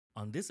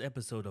On this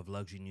episode of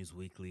Luxury News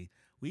Weekly,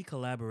 we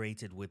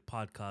collaborated with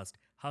podcast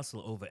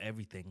Hustle Over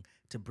Everything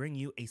to bring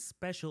you a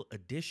special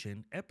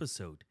edition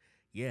episode.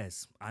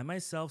 Yes, I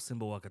myself,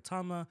 Simba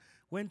Wakatama,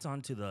 went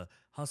on to the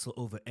Hustle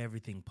Over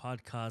Everything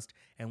podcast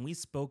and we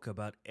spoke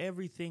about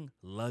everything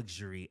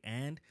luxury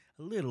and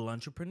a little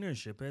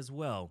entrepreneurship as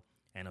well.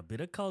 And a bit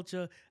of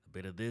culture, a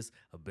bit of this,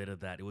 a bit of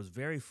that. It was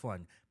very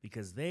fun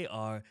because they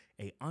are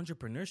a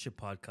entrepreneurship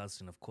podcast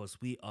and of course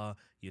we are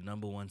your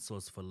number one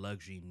source for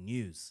luxury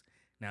news.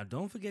 Now,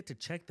 don't forget to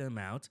check them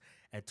out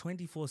at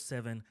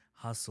 24/7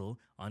 Hustle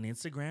on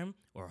Instagram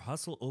or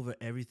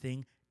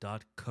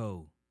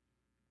hustleovereverything.co.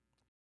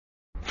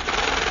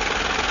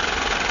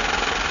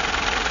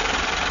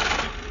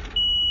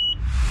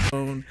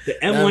 The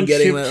I'm M1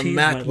 getting chip a changed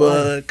my life.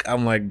 MacBook.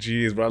 I'm like,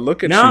 geez, bro,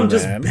 look at Now you, I'm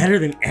just man. better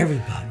than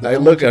everybody. Like,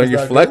 look, are you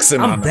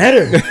flexing I'm on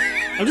better.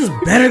 I'm just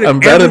better than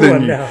I'm better than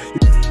everyone you. now.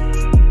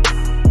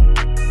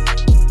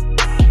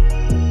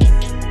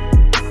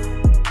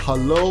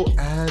 Hello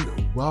and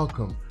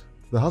welcome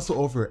to the Hustle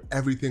Over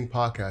Everything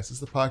podcast. This is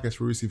the podcast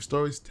where we receive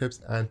stories,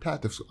 tips, and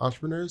tactics from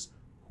entrepreneurs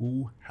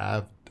who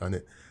have done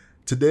it.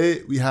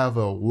 Today, we have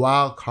a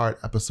wild card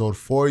episode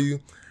for you,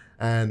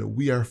 and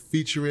we are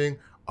featuring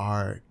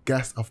our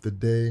guest of the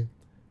day,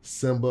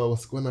 Simba.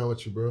 What's going on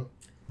with you, bro?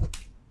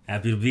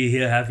 Happy to be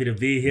here. Happy to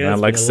be here. Man,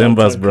 It's like been a long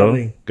Simba's, time bro.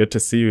 coming. Good to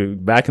see you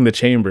back in the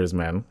chambers,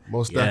 man.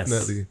 Most Yes.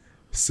 definitely.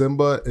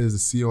 Simba is the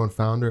CEO and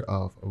founder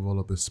of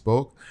Avolo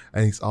Bespoke,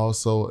 and he's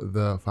also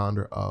the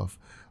founder of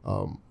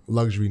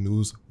Luxury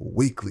News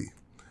Weekly.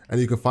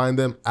 And you can find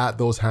them at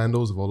those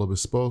handles, Avolo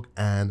Bespoke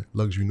and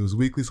Luxury News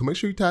Weekly. So make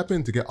sure you tap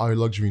in to get all your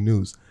luxury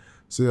news.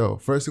 So, yo,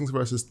 first things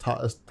first is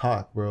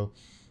talk, bro.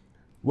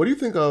 What do you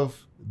think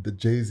of the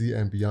Jay-Z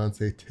and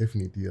Beyonce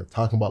Tiffany deal?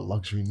 Talking about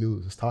luxury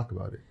news. Let's talk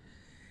about it.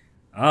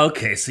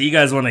 Okay, so you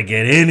guys want to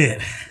get in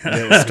it.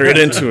 Yeah, straight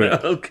into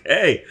it.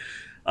 Okay.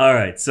 All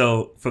right.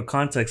 So for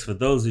context, for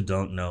those who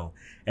don't know,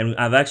 and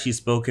I've actually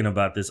spoken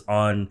about this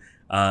on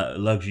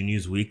Luxury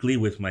News Weekly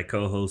with my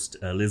co-host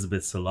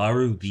Elizabeth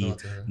Solaru, the Shout out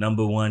to her.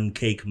 number one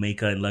cake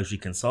maker and luxury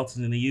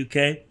consultant in the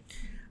UK.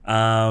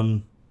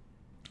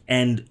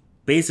 And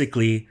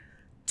basically,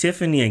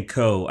 Tiffany &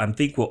 Co. I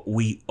think what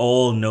we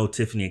all know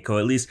Tiffany & Co.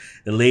 At least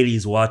the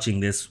ladies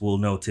watching this will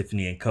know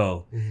Tiffany &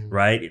 Co.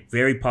 Right?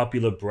 Very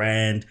popular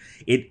brand.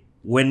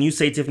 When you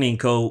say Tiffany &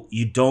 Co.,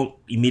 you don't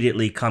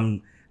immediately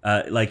come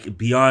like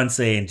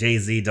Beyonce and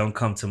Jay-Z don't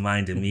come to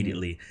mind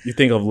immediately. You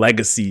think of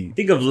legacy.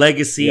 Think of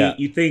legacy. Yeah.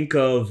 You think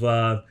of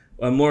a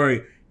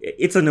more.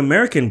 It's an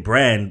American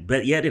brand,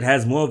 but yet it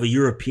has more of a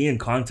European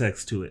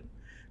context to it,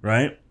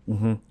 right?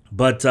 Mm-hmm.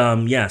 But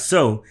yeah,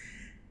 so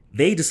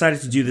they decided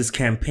to do this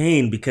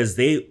campaign because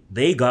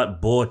they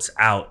got bought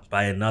out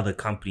by another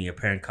company, a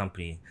parent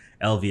company,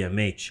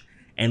 LVMH,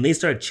 and they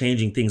started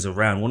changing things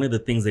around. One of the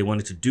things they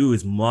wanted to do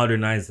is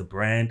modernize the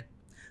brand,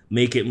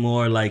 make it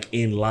more like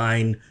in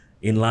line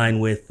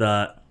with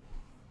That's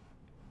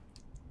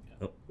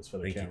for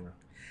the Thank you. camera.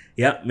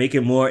 yeah, make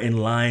it more in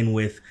line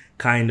with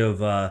kind of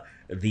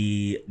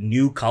the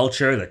new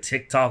culture, the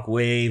TikTok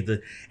wave,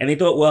 and they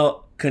thought,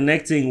 well,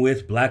 connecting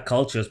with Black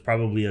culture is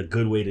probably a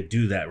good way to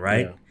do that,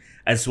 right? Yeah.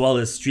 As well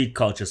as street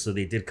culture. So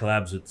they did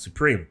collabs with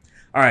Supreme.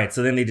 All right,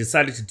 so then they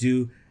decided to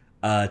do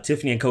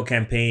Tiffany & Co.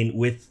 campaign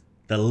with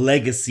the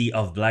legacy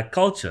of Black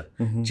culture,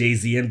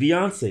 Jay-Z and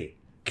Beyonce,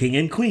 King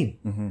and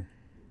Queen.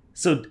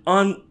 So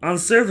on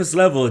surface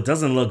level, it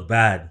doesn't look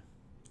bad.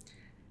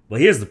 But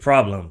here's the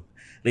problem.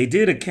 They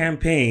did a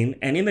campaign,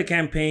 and in the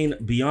campaign,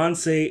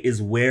 Beyonce is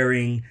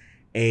wearing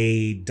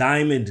a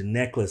diamond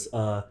necklace.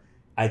 I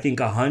think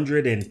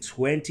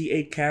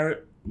 128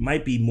 carat,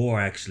 might be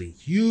more actually.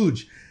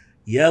 Huge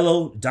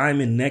yellow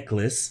diamond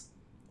necklace.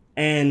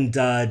 And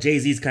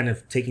Jay-Z's kind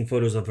of taking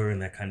photos of her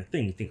and that kind of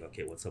thing. You think,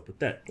 okay, what's up with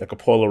that? Like a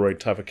Polaroid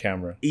type of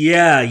camera.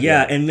 Yeah.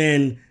 And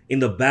then in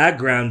the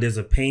background, there's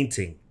a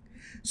painting.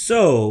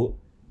 So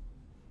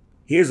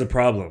here's the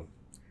problem.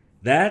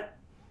 That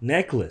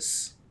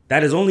necklace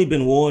that has only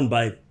been worn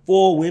by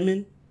 4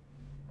 women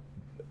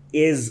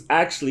is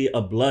actually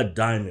a blood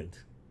diamond.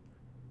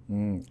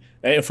 And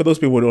for those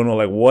people who don't know,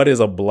 like, what is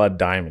a blood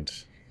diamond?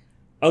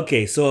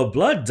 Okay, so a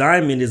blood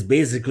diamond is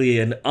basically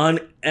an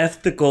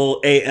unethical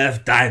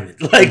AF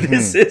diamond. Like,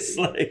 this is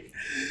like,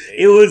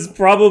 it was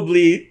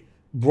probably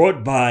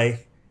brought by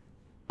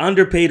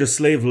underpaid or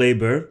slave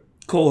labor,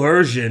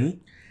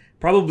 coercion,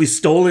 probably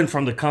stolen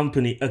from the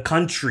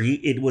country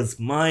it was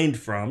mined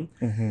from,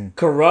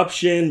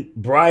 corruption,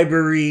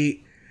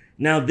 bribery.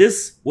 Now,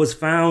 this was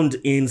found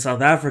in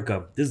South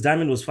Africa. This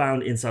diamond was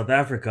found in South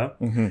Africa,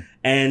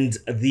 and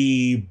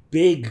the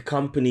big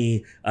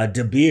company,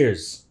 De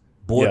Beers,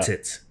 bought Yeah.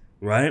 it,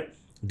 right?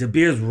 De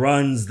Beers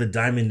runs the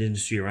diamond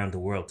industry around the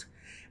world,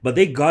 but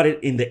they got it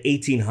in the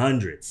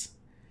 1800s.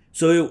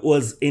 So it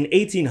was in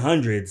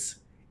 1800s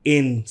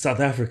in South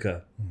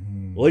Africa.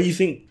 What do you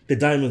think the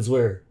diamonds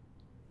were?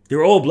 They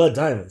were all blood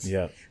diamonds.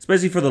 Yeah.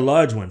 Especially for the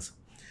large ones.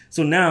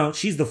 So now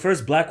she's the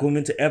first Black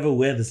woman to ever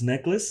wear this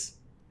necklace.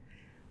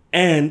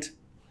 And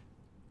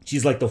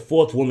she's like the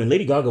 4th woman.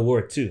 Lady Gaga wore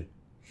it too.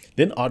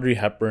 Didn't Audrey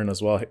Hepburn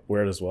as well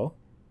wear it as well?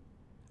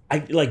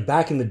 I like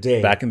back in the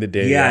day. Back in the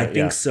day, Yeah, yeah, I think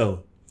yeah.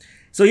 so.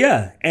 So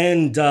yeah,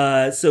 and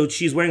so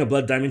she's wearing a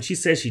blood diamond. She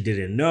says she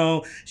didn't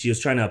know. She was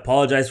trying to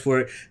apologize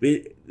for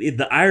it.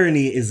 The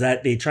irony is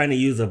that they're trying to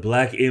use a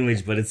black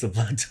image, but it's a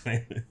blood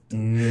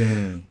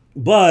diamond.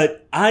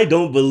 But I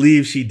don't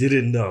believe she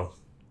didn't know.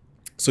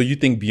 So you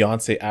think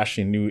Beyonce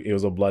actually knew it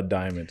was a blood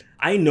diamond?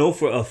 I know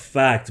for a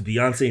fact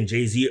Beyonce and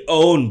Jay-Z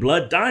own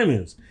blood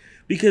diamonds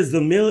because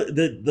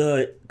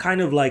the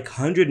kind of like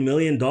 $100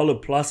 million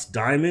plus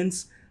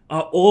diamonds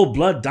are all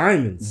blood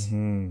diamonds.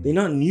 They're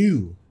not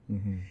new.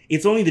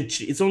 It's only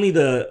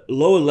the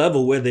lower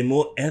level where they're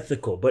more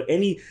ethical. But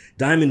any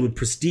diamond with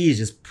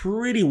prestige is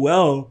pretty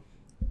well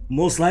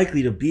most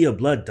likely to be a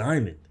blood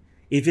diamond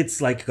if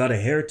it's like got a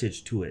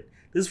heritage to it.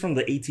 This is from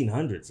the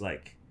 1800s,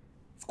 like,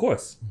 of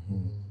course.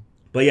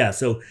 But yeah,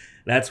 so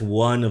that's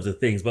one of the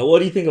things. But what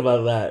do you think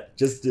about that?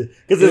 Just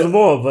because there's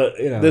more, but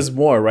you know, There's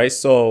more, right?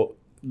 So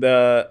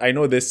I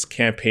know this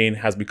campaign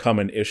has become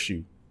an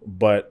issue,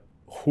 but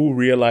who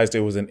realized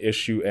it was an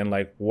issue and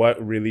like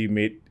what really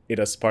made it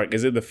a spark?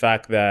 Is it the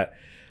fact that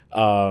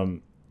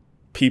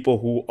people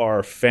who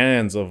are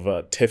fans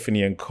of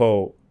Tiffany and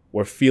Co.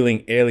 were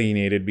feeling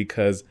alienated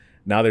because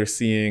now they're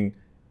seeing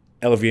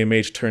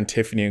LVMH turn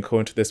Tiffany and Co.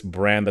 into this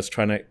brand that's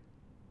trying to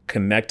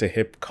connect to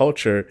hip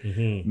culture,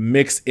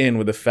 mixed in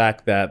with the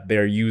fact that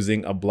they're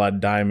using a blood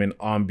diamond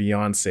on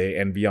Beyonce,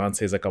 and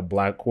Beyonce is like a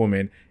black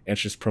woman and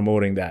she's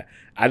promoting that.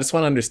 I just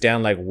want to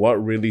understand like what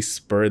really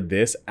spurred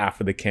this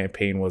after the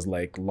campaign was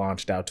like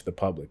launched out to the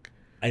public.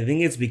 I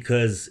think it's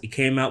because it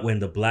came out when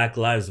the Black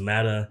Lives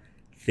Matter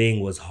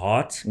thing was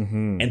hot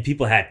and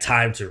people had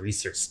time to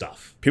research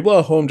stuff. People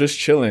at home just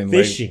chilling,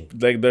 Fishing.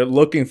 like they're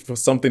looking for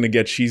something to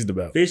get cheesed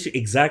about.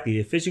 Exactly.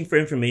 They're fishing for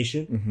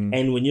information,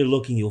 and when you're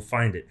looking, you'll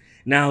find it.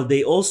 Now,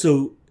 they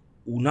also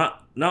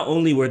not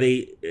only were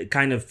they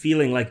kind of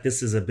feeling like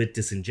this is a bit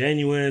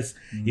disingenuous,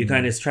 you're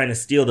kind of trying to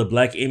steal the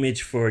black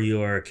image for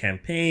your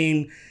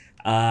campaign.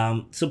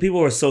 So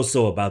people were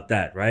so about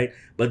that, right?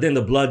 But then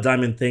the blood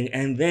diamond thing,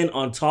 and then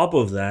on top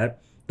of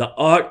that, the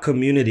art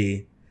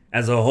community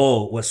as a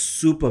whole was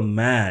super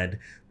mad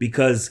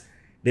because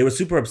they were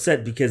super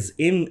upset because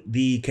in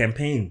the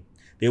campaign,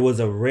 there was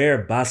a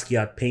rare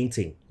Basquiat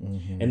painting.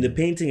 And the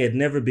painting had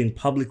never been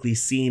publicly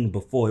seen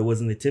before. It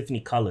was in the Tiffany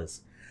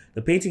colors.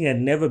 The painting had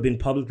never been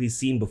publicly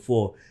seen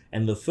before.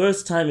 And the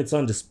first time it's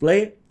on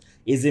display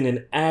is in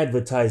an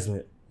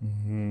advertisement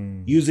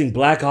using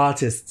black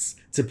artists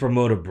to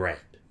promote a brand.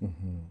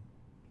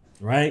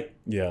 Right?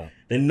 Yeah.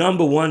 The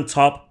number one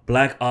top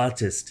black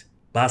artist,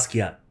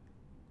 Basquiat,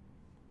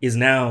 is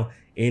now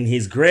in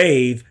his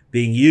grave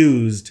being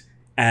used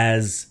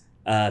as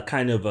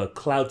kind of a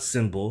clout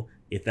symbol,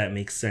 if that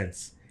makes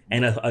sense,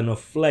 and a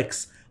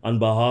flex on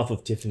behalf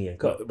of Tiffany and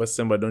Co. But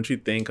Simba, don't you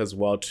think as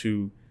well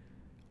to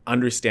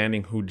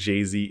understanding who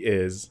Jay-Z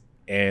is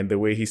and the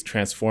way he's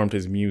transformed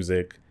his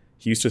music?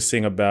 He used to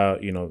sing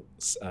about,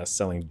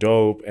 selling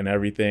dope and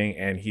everything,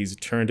 and he's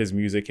turned his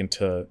music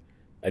into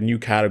a new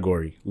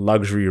category,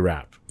 luxury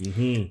rap.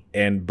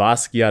 And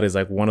Basquiat is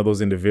like one of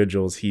those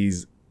individuals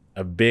he's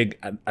a big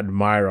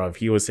admirer of.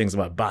 He always sings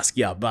about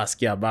Basquiat,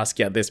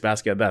 this,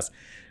 Basquiat, that.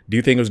 Do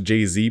you think it was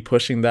Jay-Z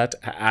pushing that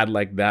to add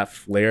like that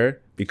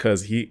flair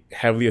because he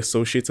heavily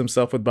associates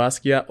himself with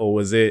Basquiat? Or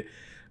was it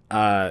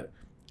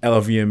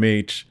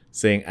LVMH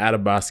saying add a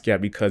Basquiat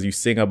because you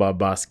sing about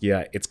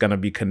Basquiat, it's going to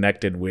be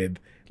connected with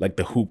like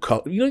the hoop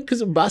culture,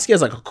 because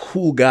Basquiat's like a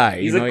cool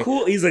guy. He's a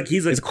cool artist.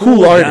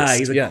 Guy.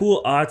 He's a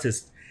cool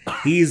artist.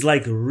 He's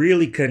like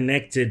really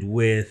connected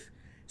with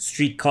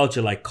street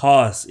culture, like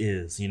Cos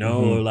is,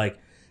 or like,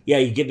 yeah,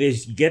 you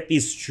get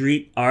these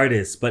street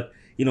artists, but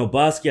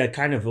Basquiat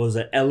kind of was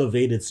an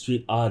elevated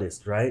street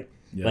artist, right?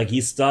 Yeah. Like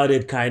he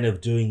started kind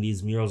of doing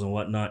these murals and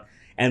whatnot,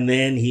 and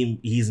then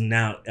he's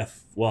now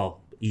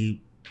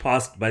he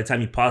passed. By the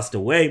time he passed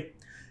away,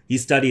 he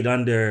studied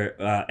under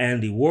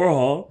Andy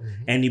Warhol,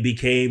 and he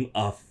became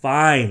a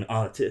fine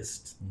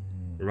artist,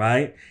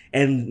 right?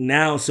 And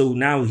now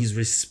he's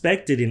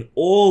respected in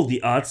all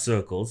the art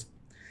circles,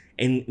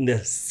 in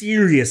the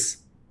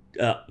serious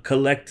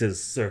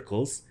collectors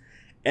circles,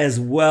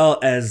 as well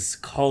as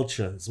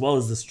culture, as well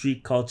as the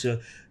street culture,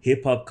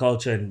 hip hop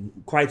culture, and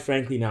quite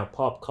frankly now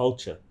pop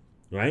culture,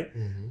 right?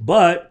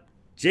 But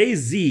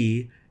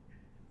Jay-Z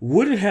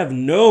wouldn't have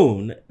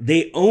known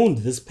they owned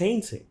this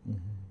painting.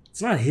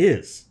 It's not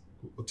his.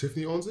 Well,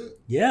 Tiffany owns it?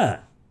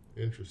 Yeah.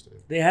 Interesting.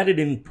 They had it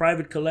in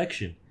private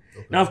collection.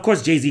 Okay. Now, of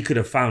course, Jay-Z could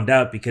have found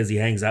out because he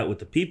hangs out with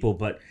the people,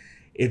 but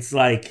it's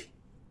like,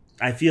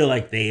 I feel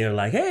like they are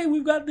like, hey,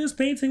 we've got this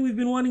painting we've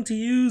been wanting to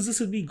use. This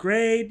would be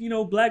great.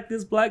 Black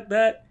this, black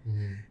that.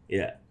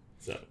 Yeah.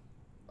 So.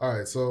 All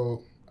right.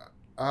 So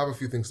I have a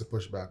few things to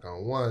push back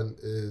on. One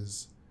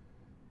is,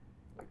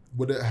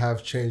 would it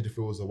have changed if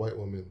it was a white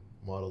woman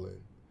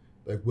modeling?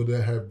 Like, would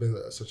there have been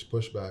such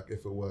pushback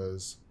if it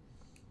was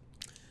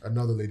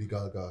another Lady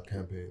Gaga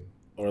campaign?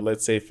 Or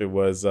let's say if it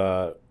was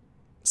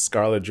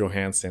Scarlett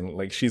Johansson,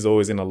 like she's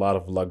always in a lot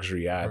of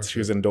luxury ads. She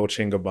was in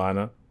Dolce &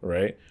 Gabbana,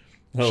 right?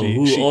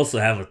 Who also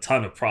have a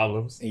ton of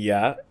problems.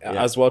 Yeah,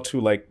 as well too.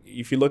 Like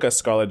if you look at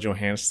Scarlett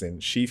Johansson,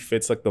 she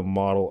fits like the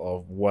model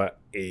of what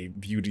a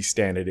beauty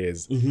standard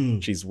is.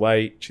 She's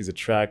white, she's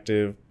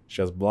attractive,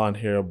 she has blonde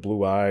hair,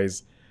 blue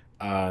eyes,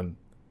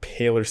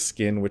 paler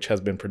skin, which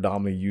has been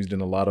predominantly used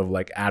in a lot of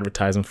like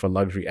advertising for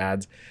luxury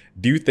ads.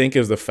 Do you think it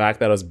was the fact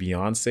that it was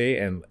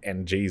Beyonce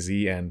and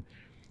Jay-Z and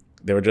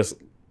they were just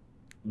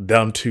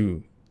them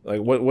too?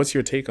 Like what's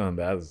your take on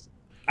that?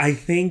 I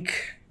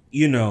think,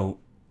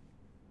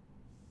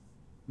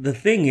 the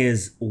thing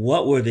is,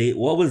 what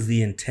was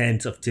the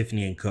intent of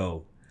Tiffany and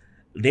Co?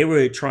 They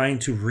were trying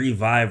to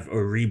revive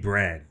or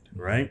rebrand,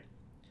 right?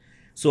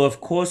 So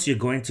of course you're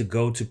going to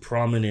go to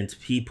prominent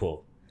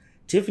people.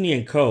 Tiffany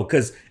and Co,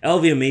 because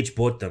LVMH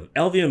bought them.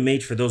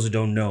 LVMH, for those who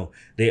don't know,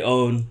 they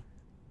own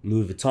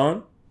Louis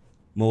Vuitton,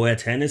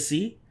 Moet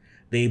Hennessy.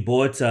 They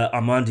bought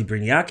Armandi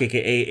Brignac,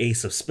 aka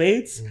Ace of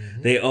Spades.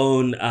 They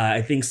own,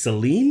 I think,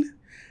 Celine.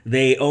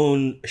 They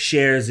own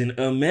shares in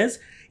Hermes.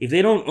 If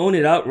they don't own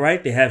it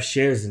outright, they have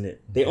shares in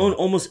it. They own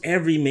almost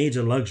every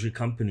major luxury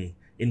company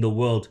in the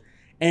world.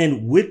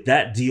 And with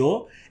that,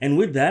 Dior, and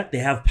with that, they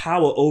have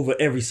power over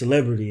every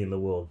celebrity in the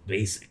world,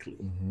 basically.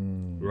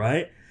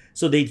 Right?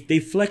 So they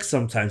flex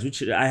sometimes,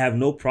 which I have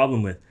no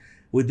problem with.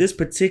 With this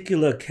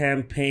particular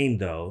campaign,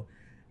 though,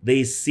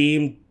 they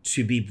seem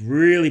to be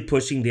really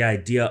pushing the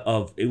idea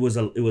of it was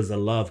a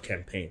love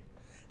campaign.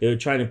 They were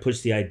trying to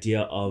push the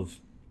idea of,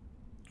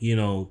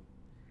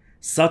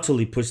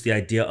 subtly push the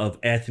idea of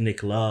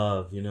ethnic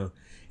love,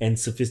 and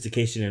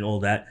sophistication and all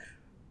that.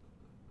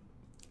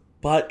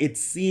 But it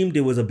seemed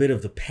it was a bit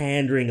of the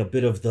pandering, a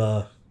bit of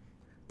the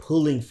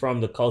pulling from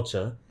the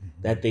culture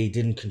that they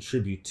didn't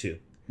contribute to.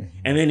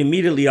 And then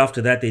immediately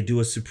after that, they do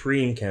a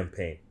Supreme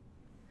campain.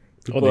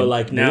 People are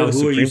like, now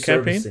who are you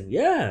servicing?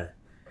 Yeah.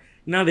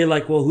 Now they're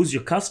like, well, who's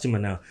your customer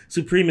now?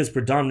 Supreme is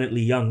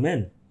predominantly young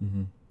men,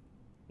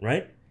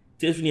 right?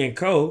 Tiffany and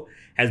Co.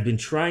 has been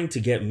trying to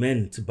get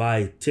men to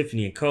buy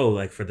Tiffany and Co.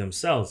 like for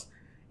themselves.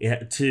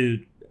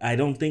 I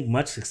don't think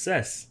much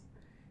success.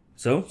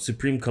 So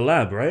Supreme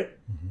collab, right?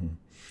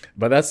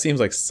 But that seems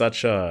like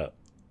such a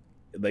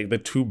like the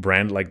two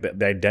brand, like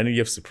the identity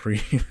of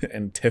Supreme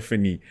and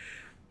Tiffany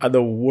are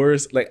the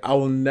worst. Like I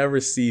will never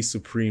see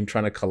Supreme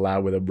trying to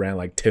collab with a brand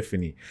like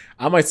Tiffany.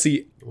 I might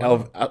see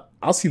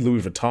I'll see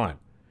Louis Vuitton,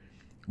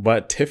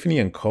 but Tiffany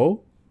and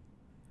Co.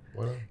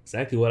 Why not?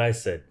 Exactly what I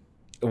said.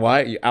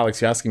 Why,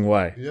 Alex? You're asking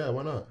why? Yeah,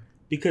 why not?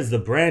 Because the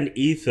brand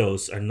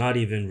ethos are not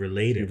even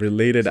related.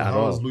 Related So at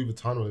how is all? Louis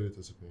Vuitton related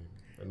to Supreme?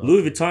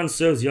 Louis Vuitton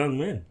serves young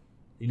men.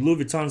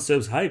 Louis Vuitton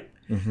serves hype.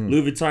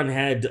 Louis Vuitton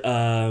had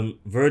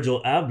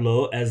Virgil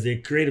Abloh as the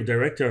creative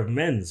director of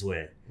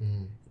menswear.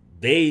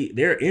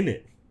 They're in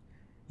it,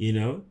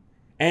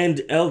 And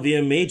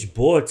LVMH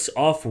bought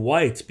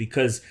Off-White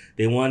because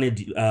they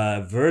wanted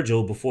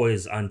Virgil, before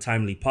his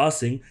untimely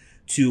passing,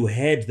 to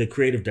head the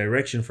creative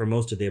direction for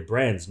most of their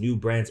brands. New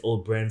brands,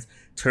 old brands,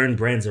 turn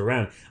brands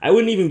around. I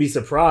wouldn't even be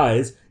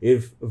surprised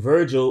if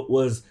Virgil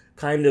was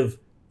kind of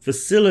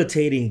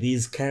facilitating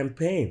these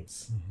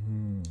campaigns.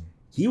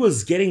 He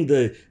was getting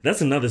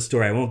that's another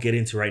story I won't get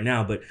into right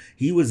now, but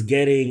he was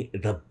getting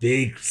the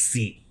big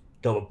seat,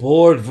 the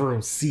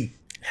boardroom seat.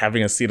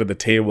 Having a seat at the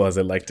table, as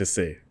I like to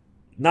say.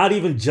 Not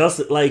even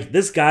just like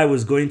this guy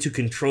was going to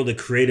control the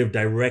creative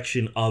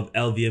direction of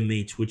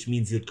LVMH, which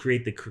means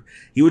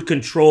he would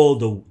control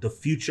the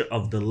future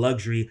of the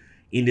luxury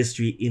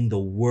industry in the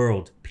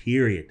world.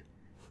 Period.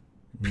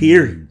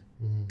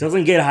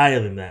 Doesn't get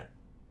higher than that.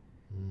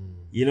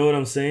 You know what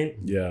I'm saying?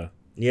 Yeah.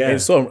 Yeah.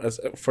 And so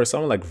for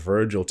someone like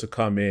Virgil to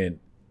come in,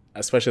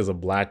 especially as a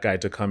black guy,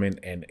 to come in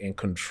and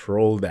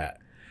control that.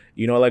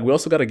 Like we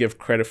also got to give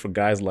credit for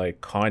guys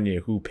like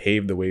Kanye who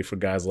paved the way for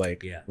guys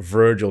like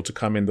Virgil to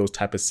come in those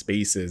type of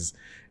spaces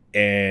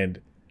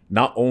and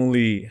not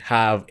only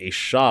have a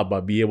shop,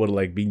 but be able to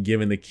like be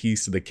given the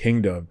keys to the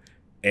kingdom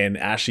and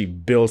actually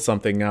build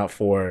something out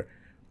for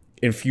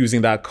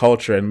infusing that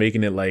culture and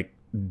making it like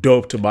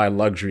dope to buy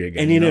luxury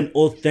again. And in an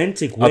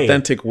authentic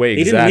way.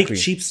 They didn't make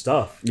cheap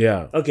stuff.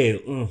 Yeah.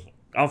 Okay.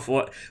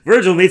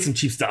 Virgil made some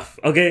cheap stuff.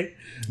 Okay.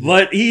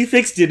 But he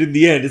fixed it in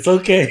the end. It's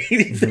okay.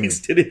 He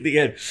fixed it in the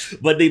end.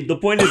 But the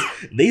point is,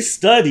 they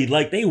studied.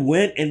 Like, they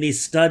went and they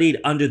studied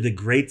under the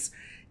greats.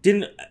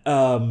 Didn't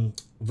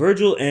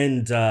Virgil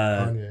and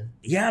Kanye.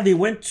 Yeah, they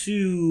went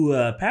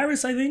to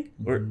Paris, I think,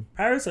 or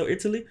Paris or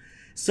Italy.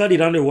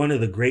 Studied under one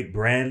of the great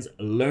brands.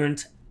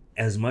 Learned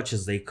as much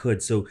as they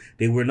could. So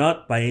they were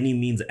not by any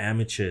means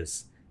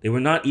amateurs. They were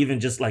not even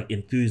just like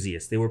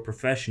enthusiasts. They were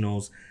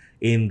professionals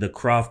in the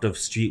craft of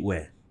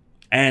streetwear.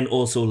 And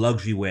also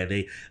luxury wear.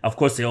 They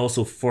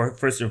also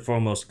first and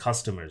foremost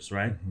customers,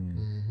 right?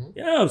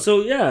 Yeah.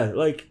 So yeah,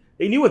 like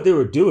they knew what they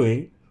were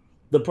doing.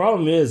 The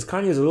problem is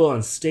Kanye's a little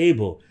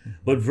unstable,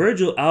 but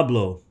Virgil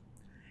Abloh,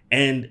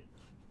 and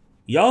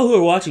y'all who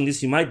are watching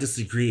this, you might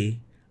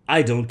disagree.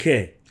 I don't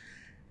care.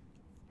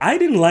 I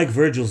didn't like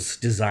Virgil's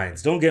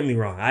designs. Don't get me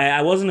wrong.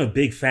 I wasn't a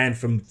big fan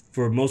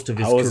for most of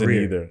his career. I wasn't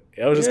either.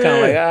 I was just kind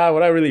of like,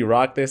 would I really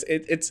rock this?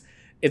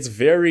 It's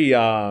very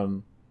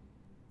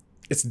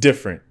it's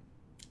different.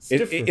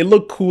 it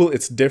looked cool.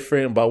 It's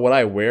different, but when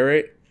I wear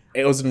it,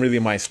 it wasn't really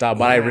my style.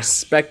 But I Yeah.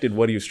 respected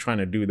what he was trying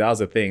to do. That was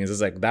the thing. It's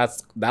just like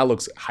that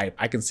looks hype.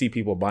 I can see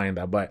people buying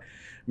that, but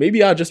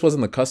maybe I just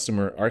wasn't the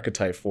customer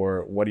archetype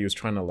for what he was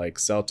trying to like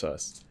sell to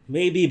us.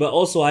 Maybe, but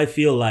also I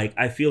feel like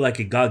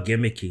it got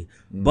gimmicky.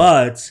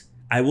 But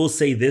I will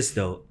say this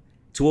though,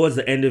 towards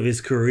the end of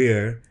his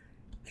career,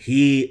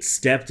 he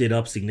stepped it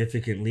up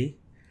significantly.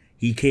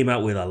 He came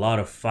out with a lot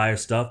of fire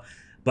stuff.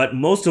 But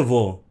most of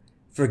all,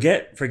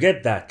 forget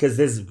that, because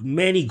there's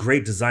many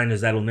great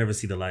designers that'll never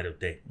see the light of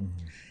day.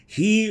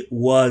 He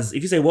was,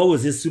 if you say what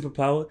was his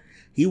superpower,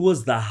 he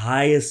was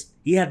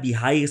he had the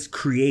highest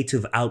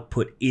creative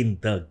output in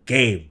the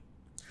game.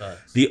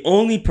 The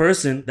only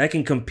person that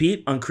can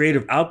compete on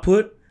creative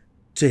output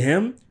to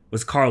him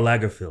was Karl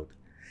Lagerfeld.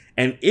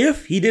 And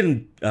if he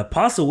didn't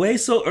pass away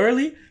so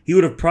early, he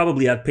would have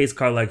probably outpaced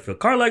Karl Lagerfeld.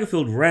 Karl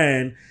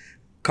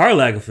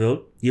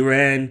Lagerfeld, he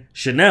ran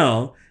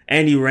Chanel,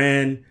 and he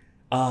ran,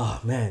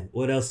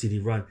 what else did he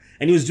run?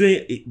 And he was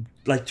doing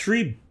like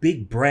 3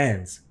 big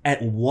brands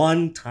at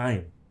one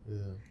time. Yeah.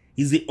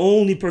 He's the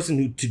only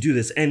person to do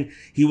this. And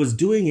he was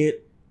doing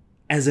it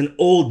as an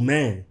old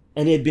man.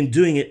 And he had been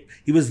doing it.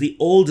 He was the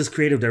oldest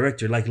creative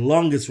director, like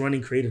longest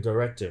running creative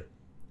director.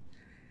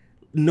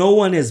 No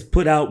one has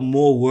put out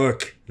more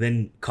work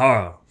than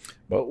Karl.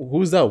 But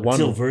who's that one?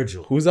 Until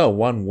Virgil. Who's that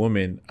one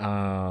woman?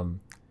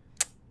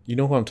 You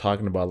know who I'm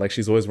talking about? Like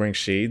she's always wearing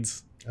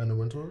shades. Anna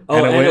Wintour?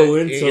 Oh, Anna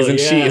Wintour,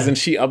 Isn't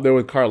she up there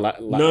with Karl?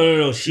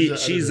 No.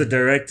 She's She's a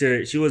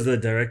director. She was the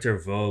director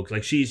of Vogue.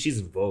 Like she's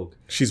in Vogue.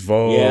 She's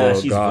Vogue. Yeah,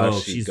 she's Gosh,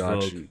 Vogue. She's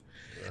got Vogue. you.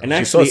 And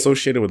She's so actually,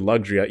 associated with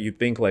luxury. You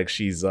think like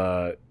she's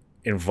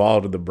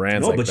involved with the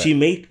brands. no, like but that. she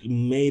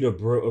made or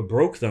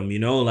broke them. You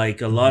know,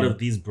 like a lot of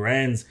these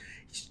brands,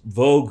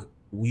 Vogue.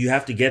 You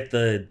have to get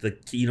the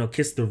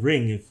kiss the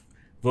ring. If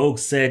Vogue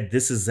said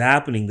this is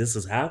happening, this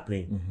is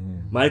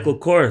happening. Michael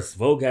Kors,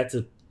 Vogue had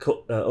to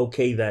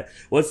okay that.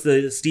 What's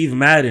the Steve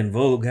Madden?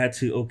 Vogue had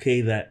to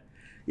okay that.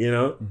 You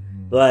know,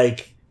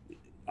 like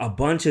a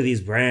bunch of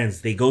these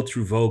brands, they go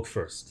through Vogue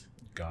first.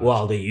 Gotcha.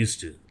 Well, they used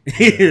to.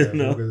 Yeah, you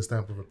know? we'll get a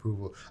stamp of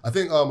approval. I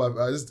think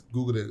I just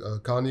googled it.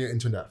 Kanye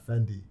interned at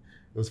Fendi.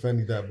 It was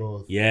Fendi that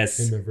both Yes.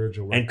 him and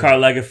Virgil worked And on.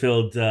 Karl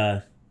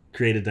Lagerfeld,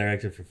 creative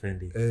director for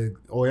Fendi.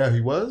 Oh yeah,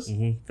 he was.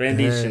 Fendi,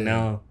 Dang.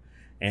 Chanel,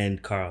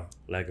 and Karl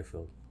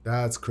Lagerfeld.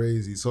 That's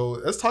crazy. So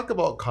let's talk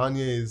about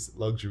Kanye's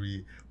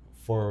luxury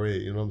foray.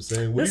 You know what I'm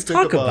saying? What Let's do you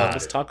think talk about it.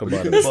 Let's talk what do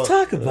you about think it. Let's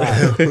talk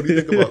about it. What do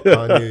you think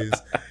about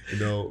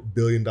Kanye's,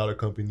 billion-dollar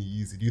company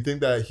Yeezy? Do you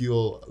think that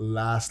he'll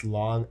last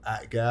long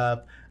at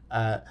Gap,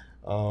 at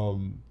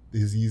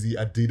his Yeezy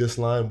Adidas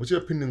line? What's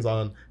your opinions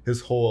on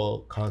his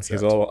whole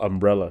concept? His all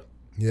umbrella.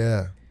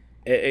 Yeah.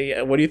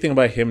 What do you think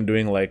about him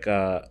doing like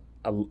a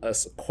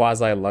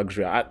quasi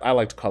luxury? I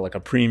like to call it like a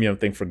premium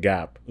thing for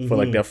Gap for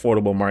like the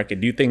affordable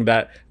market. Do you think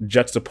that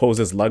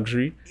juxtaposes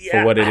luxury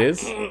for what it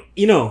is?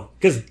 You know,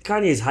 because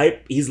Kanye's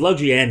hype, he's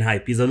luxury and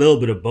hype. He's a little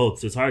bit of both.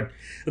 So it's hard.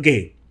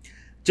 Okay,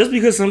 just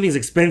because something's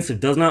expensive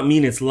does not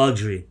mean it's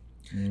luxury.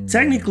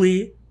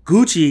 Technically,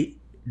 Gucci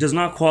does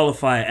not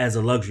qualify as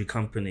a luxury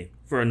company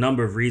for a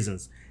number of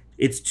reasons.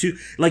 It's too,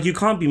 like, you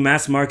can't be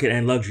mass market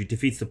and luxury,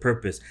 defeats the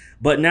purpose.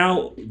 But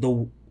now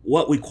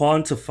what we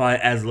quantify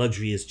as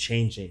luxury is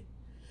changing.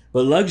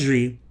 But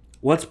luxury,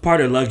 what's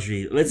part of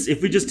luxury?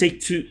 If we just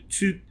take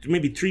two,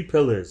 maybe 3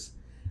 pillars,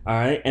 all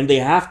right, and they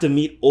have to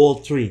meet all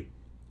 3.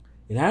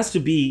 It has to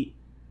be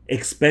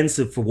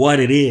expensive for what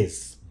it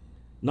is,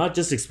 not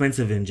just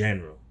expensive in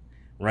general,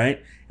 right?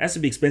 It has to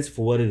be expensive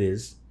for what it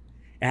is.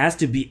 It has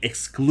to be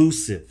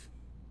exclusive,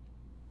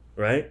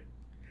 right?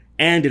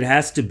 And it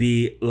has to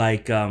be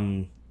like,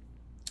 it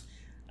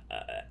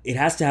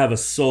has to have a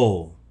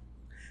soul.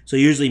 So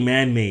usually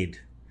man-made.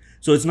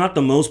 So it's not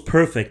the most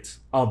perfect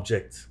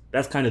object.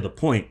 That's kind of the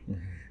point,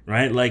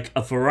 right? Like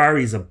a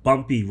Ferrari is a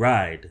bumpy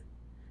ride.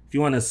 If you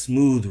want a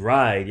smooth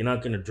ride, you're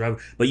not going to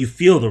drive, but you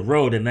feel the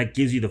road, and that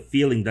gives you the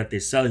feeling that they're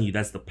selling you.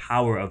 That's the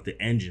power of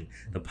the engine,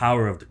 the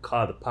power of the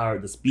car, the power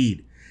of the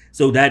speed.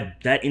 So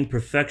that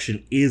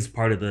imperfection is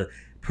part of the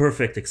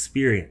perfect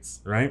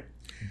experience, right?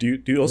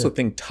 Do you also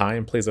think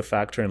time plays a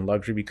factor in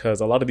luxury?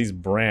 Because a lot of these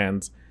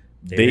brands,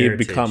 Their they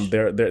heritage. become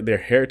their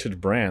heritage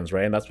brands,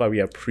 right? And that's why we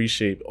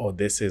appreciate,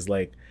 this is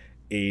like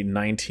a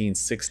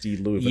 1960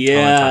 Louis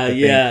Vuitton type of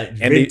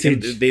thing. And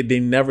vintage. they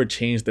never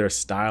change their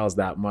styles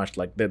that much.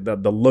 Like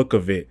the look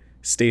of it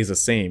stays the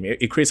same.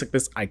 It creates like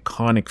this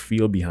iconic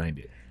feel behind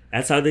it.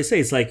 That's how they say.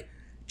 It's like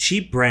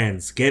cheap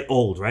brands get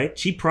old, right?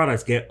 Cheap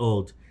products get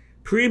old.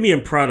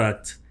 Premium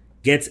product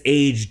gets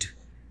aged.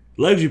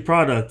 Luxury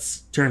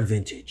products turn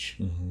vintage.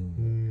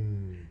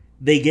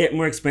 They get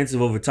more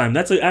expensive over time.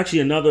 That's actually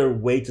another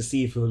way to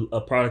see if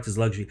a product is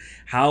luxury.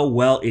 How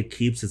well it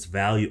keeps its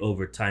value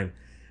over time.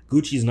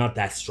 Gucci's not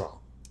that strong.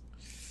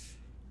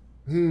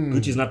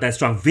 Gucci's not that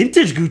strong.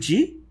 Vintage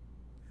Gucci.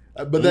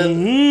 But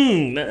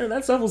then,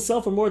 That stuff will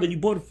sell for more than you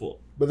bought it for.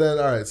 all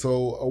right.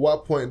 So, at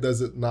what point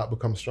does it not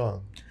become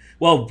strong?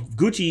 Well,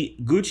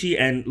 Gucci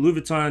and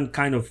Louis Vuitton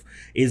kind of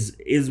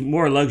is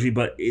more luxury,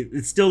 but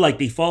it's still like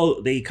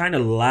they kind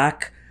of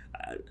lack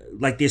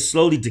like they're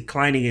slowly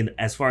declining in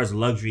as far as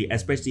luxury,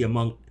 especially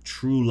among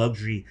true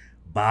luxury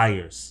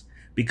buyers,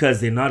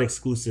 because they're not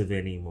exclusive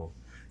anymore.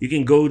 You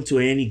can go into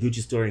any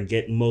Gucci store and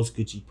get most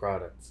Gucci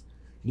products.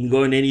 You can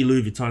go in any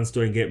Louis Vuitton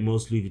store and get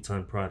most Louis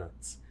Vuitton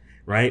products,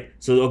 right?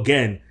 So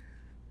again,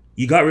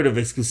 you got rid of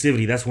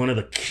exclusivity. That's one of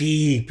the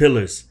key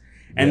pillars.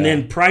 And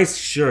then price,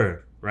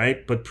 sure,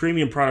 right? But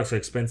premium products are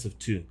expensive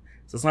too.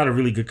 So it's not a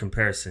really good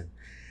comparison.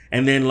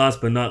 And then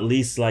last but not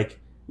least, like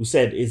we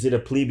said, is it a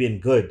plebeian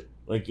good?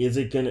 Like, is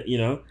it gonna,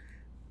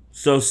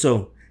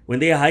 So when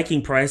they're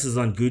hiking prices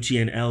on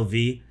Gucci and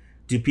LV,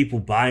 do people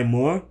buy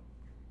more?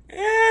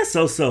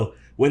 So.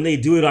 When they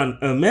do it on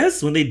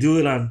Hermes, when they do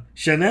it on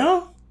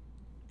Chanel,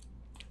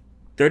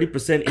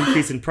 30%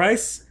 increase in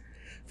price,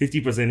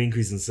 50%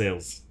 increase in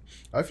sales.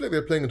 I feel like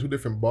they're playing in two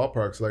different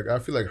ballparks. Like I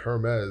feel like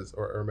Hermes,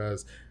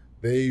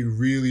 they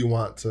really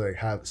want to like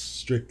have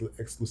strict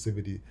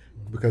exclusivity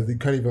because they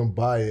can't even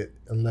buy it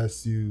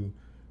unless you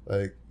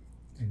like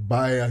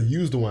buy a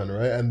used one,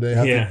 right? And they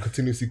have to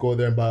continuously go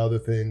there and buy other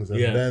things, and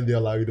then they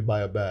allow you to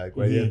buy a bag,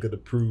 right? You get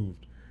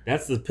approved.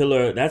 That's the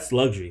pillar. That's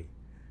luxury.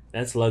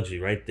 That's luxury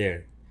right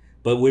there.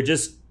 But we're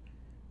just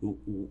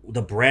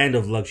the brand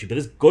of luxury. But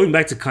it's going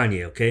back to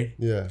Kanye, okay?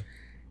 Yeah.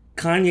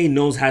 Kanye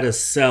knows how to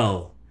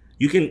sell.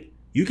 You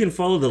can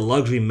follow the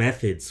luxury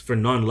methods for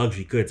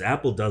non-luxury goods.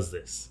 Apple does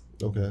this.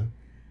 Okay.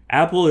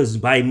 Apple is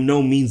by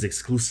no means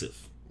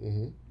exclusive.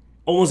 Mm-hmm.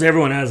 Almost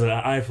everyone has an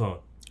iPhone.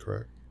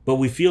 Correct. But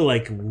we feel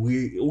like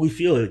we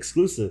feel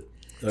exclusive.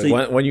 Like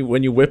so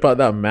when you whip out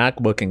that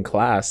MacBook in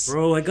class,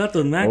 bro, I got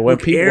the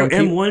MacBook Air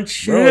M1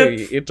 chip. Bro,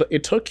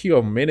 it took you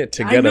a minute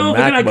to get a MacBook.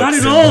 I got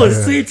it all at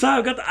the same time.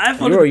 I got the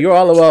iPhone. You're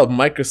all about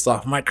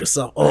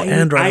Microsoft. Oh,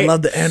 Android. I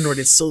love the Android.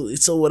 It's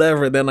so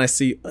whatever. Then I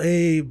see,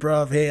 hey,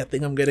 bro, I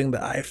think I'm getting the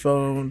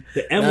iPhone.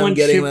 The M1 I'm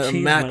getting chip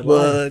the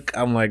MacBook.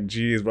 I'm like,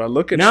 geez, bro,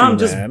 look at now you, I'm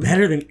just man.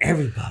 better than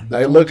everybody.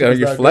 I look at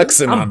you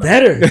flexing on I'm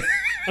better.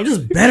 I'm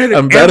just better than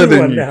I'm better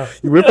than you. Now.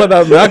 You whip out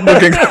that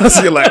MacBook in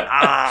class, you're like,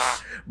 ah.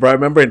 Bro, I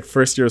remember in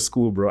first year of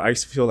school, bro, I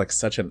used to feel like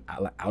such an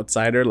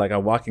outsider. Like I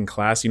walk in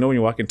class, when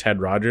you walk in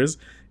Ted Rogers,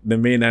 the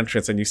main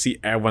entrance, and you see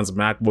everyone's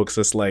MacBooks,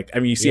 just like,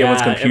 you see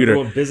everyone's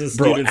computer. Business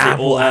bro, students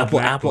Apple,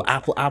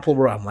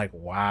 bro. I'm like,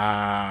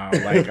 wow.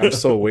 Like I'm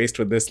so wasted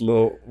with this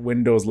little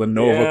Windows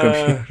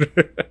Lenovo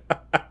computer.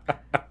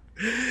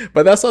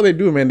 But that's how they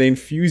do, man. They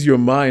infuse your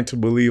mind to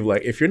believe,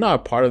 like, if you're not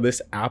a part of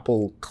this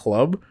Apple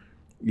club,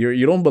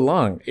 you don't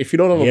belong. If you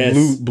don't have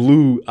a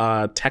blue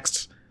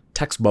text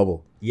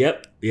bubble.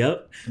 Yep.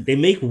 They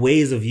make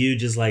ways of you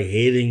just like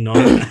hating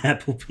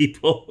non-Apple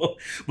people.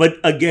 But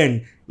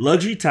again,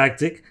 luxury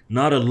tactic,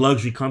 not a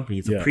luxury company.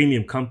 It's a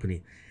premium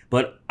company.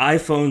 But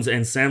iPhones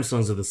and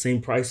Samsungs are the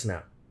same price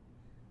now,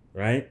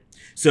 right?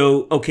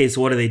 So, okay,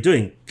 so what are they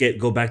doing?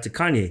 Go back to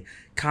Kanye.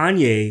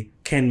 Kanye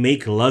can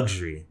make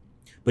luxury,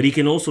 but he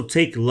can also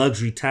take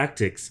luxury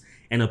tactics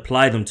and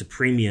apply them to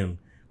premium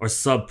or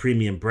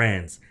sub-premium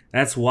brands.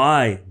 That's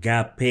why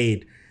Gap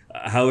paid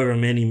however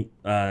many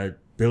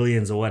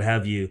billions or what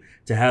have you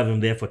to have him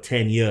there for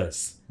 10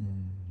 years.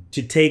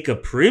 To take a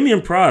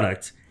premium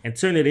product and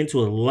turn it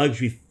into a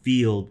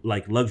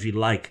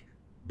luxury-like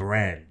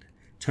brand.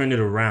 Turn it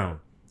around.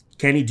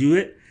 Can he do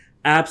it?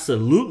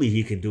 Absolutely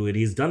he can do it.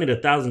 He's done it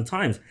 1,000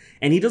 times.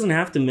 And he doesn't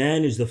have to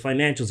manage the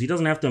financials. He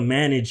doesn't have to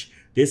manage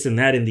this and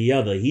that and the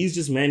other. He's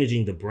just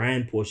managing the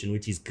brand portion,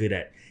 which he's good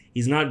at.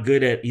 He's not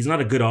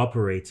a good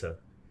operator.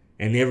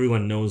 And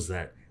everyone knows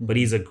that. But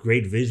he's a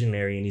great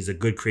visionary and he's a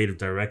good creative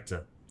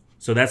director.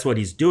 So that's what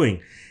he's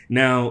doing.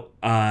 Now,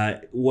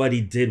 what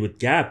he did with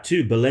Gap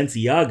too,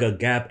 Balenciaga,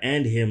 Gap,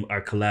 and him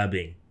are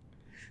collabing.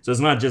 So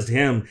it's not just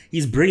him.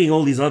 He's bringing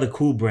all these other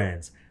cool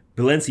brands.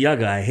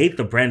 Balenciaga, I hate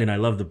the brand and I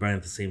love the brand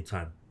at the same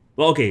time.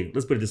 Well, okay,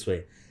 let's put it this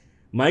way.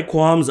 My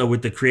qualms are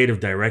with the creative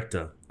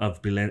director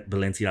of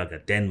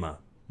Balenciaga, Denma.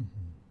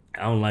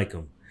 I don't like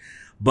him,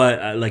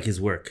 but I like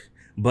his work.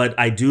 But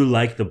I do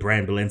like the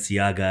brand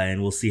Balenciaga,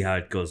 and we'll see how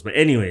it goes. But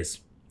anyways,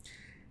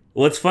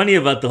 what's funny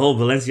about the whole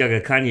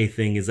Balenciaga Kanye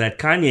thing is that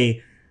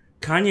Kanye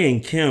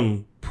and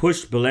Kim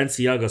pushed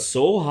Balenciaga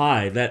so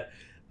high that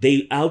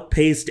they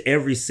outpaced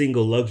every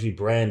single luxury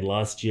brand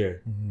last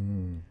year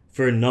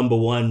for number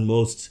one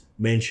most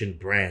mentioned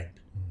brand.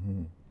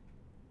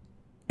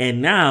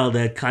 And now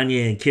that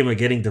Kanye and Kim are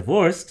getting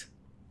divorced,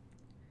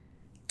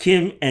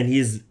 Kim and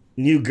his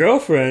new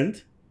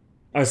girlfriend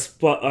are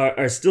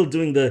still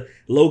doing the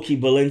low-key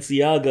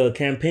Balenciaga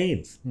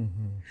campaigns.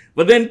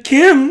 But then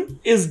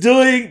Kim is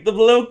doing the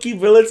low-key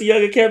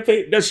Balenciaga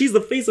campaign. Now, she's the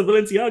face of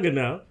Balenciaga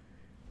now.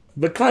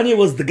 But Kanye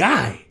was the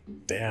guy.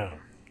 Damn.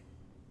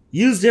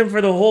 Used him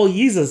for the whole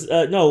Yeezus.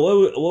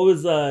 What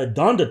was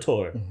Donda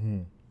tour?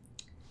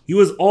 He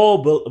was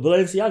all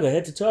Balenciaga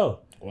head to toe.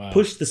 Wow.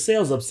 Pushed the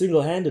sales up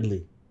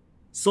single-handedly.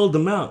 Sold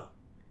them out.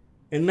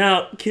 And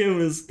now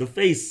Kim is the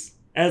face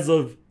as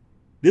of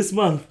this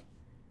month.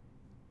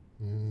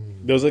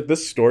 There was like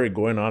this story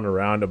going on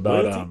around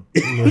about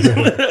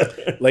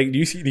like do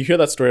you hear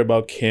that story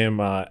about Kim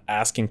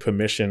asking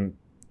permission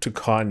to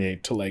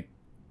Kanye to like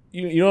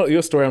you know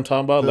your story I'm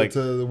talking about? Like,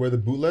 to wear the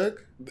bootleg.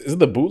 is it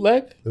the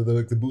bootleg?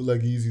 The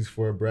bootleg Yeezys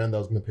for a brand that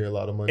was going to pay a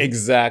lot of money.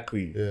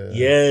 Exactly. Yeah.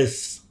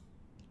 Yes,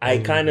 I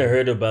kind of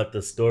heard about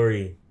the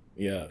story.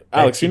 Yeah, Like,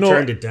 Alex, she you know,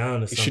 turned it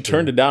down. Or she something.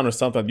 turned it down or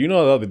something. Do you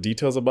know all the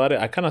details about it?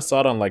 I kind of saw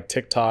it on like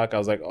TikTok. I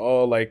was like,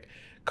 oh, like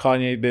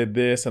Kanye did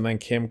this, and then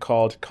Kim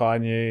called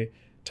Kanye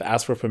to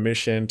ask for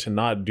permission to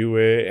not do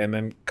it, and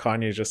then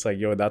Kanye's just like,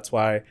 yo, that's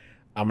why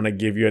I'm gonna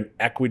give you an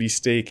equity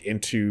stake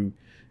into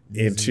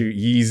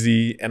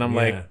Yeezy, and I'm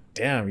Yeah. like,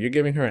 damn, you're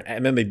giving her,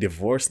 and then they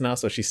divorced now,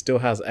 so she still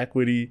has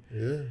equity.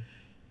 Yeah.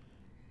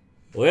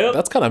 Well,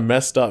 That's kind of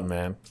messed up,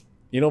 man.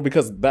 You know,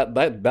 because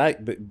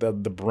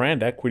the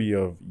brand equity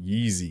of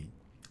Yeezy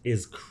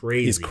is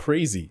crazy. is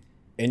crazy,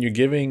 and you're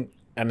giving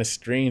an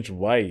estranged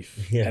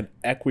wife Yeah. an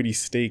equity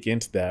stake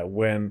into that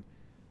when,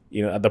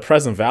 you know, the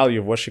present value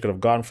of what she could have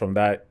gotten from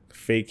that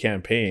fake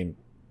campaign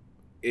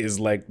is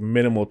like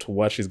minimal to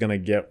what she's gonna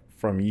get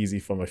from Yeezy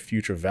from a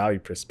future value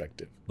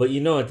perspective. But you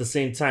know, at the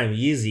same time,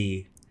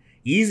 Yeezy,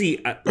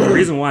 the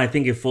reason why I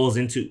think it falls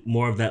into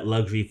more of that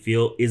luxury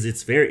feel is it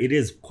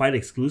is quite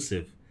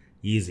exclusive,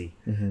 Yeezy.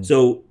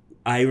 So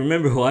I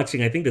remember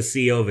watching, I think the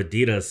CEO of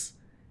Adidas,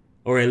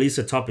 or at least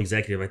a top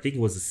executive, I think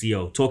it was the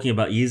CEO, talking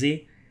about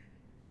Yeezy.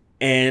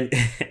 And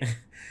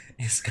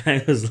this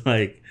guy was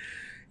like,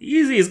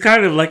 Yeezy is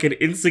kind of like an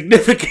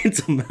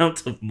insignificant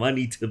amount of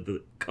money to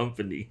the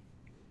company.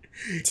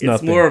 It's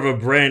nothing. more of a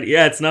brand.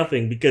 Yeah, it's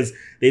nothing because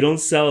they don't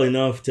sell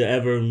enough to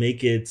ever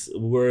make it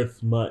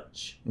worth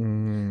much.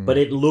 But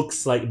it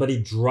looks like, but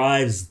it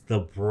drives the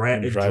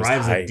brand. It drives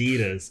hype.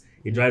 Adidas.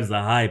 It drives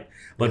the hype.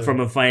 But from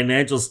a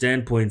financial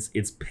standpoint,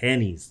 it's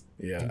pennies.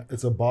 Yeah,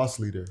 It's a boss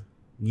leader.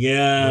 Yeah. You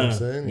know what I'm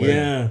saying? Like,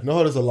 Yeah. You know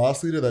how there's a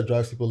loss leader that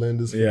drives people in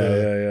this for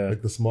Yeah.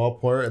 like the small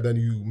part, and then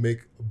you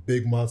make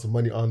big amounts of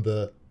money on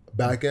the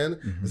back end.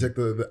 It's like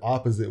the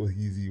opposite with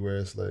Yeezy, where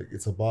it's like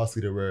it's a boss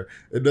leader where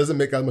it doesn't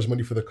make as much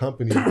money for the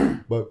company,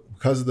 but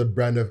because of the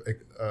brand of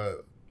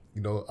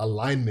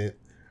alignment,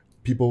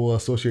 people will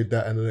associate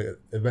that and then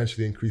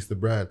eventually increase the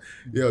brand.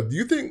 Do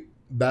you think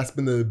that's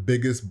been the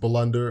biggest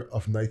blunder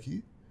of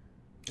Nike?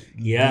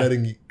 Yeah.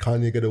 Letting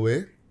Kanye get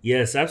away?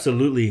 Yes,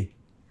 absolutely.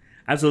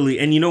 Absolutely.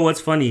 And you know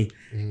what's funny?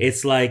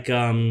 It's like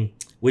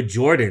with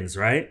Jordans,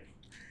 right?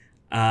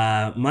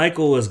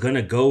 Michael was going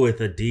to go with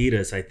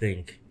Adidas, I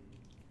think.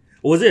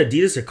 Or was it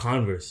Adidas or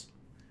Converse?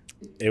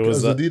 it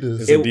was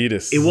Adidas. It's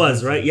Adidas. It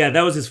was, right? Yeah,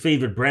 that was his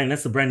favorite brand.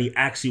 That's the brand he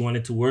actually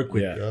wanted to work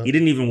with. Yeah. He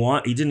didn't even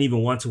want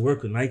to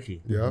work with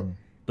Nike. Yeah.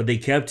 But they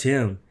kept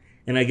him.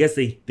 And I guess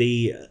they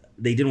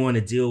didn't want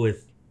to deal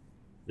with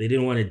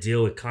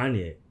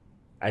Kanye.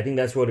 I think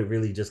that's what it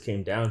really just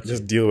came down to.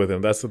 Just deal with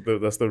him. That's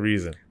the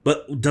reason.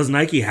 But does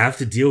Nike have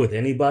to deal with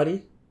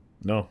anybody?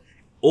 No.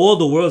 All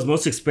the world's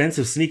most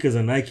expensive sneakers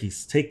are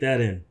Nikes. Take that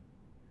in.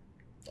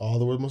 All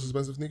the world's most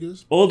expensive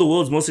sneakers? All the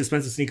world's most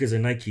expensive sneakers are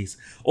Nikes.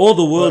 All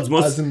the world's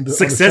But most as in on the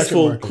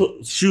successful second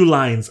market. shoe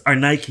lines are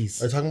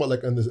Nikes. Are you talking about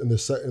like in the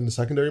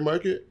secondary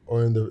market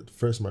or in the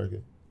first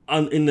market?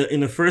 In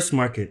the first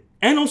market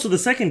and also the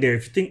secondary.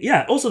 If you think,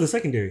 yeah, also the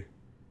secondary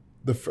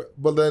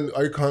But then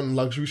are you counting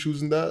luxury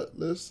shoes in that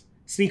list?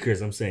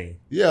 sneakers. I'm saying,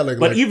 Yeah, like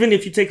but even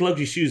if you take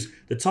luxury shoes,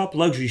 the top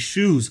luxury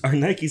shoes are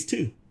Nikes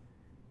too.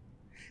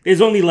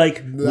 There's only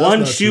like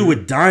one not shoe true.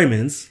 with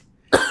diamonds,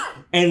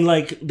 and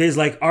like there's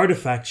like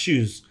artifact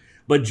shoes.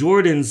 But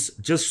Jordans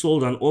just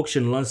sold on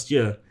auction last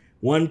year,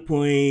 around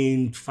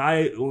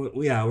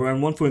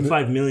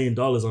 $1.5 million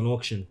on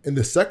auction. in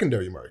the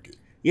secondary market.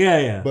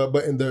 Yeah.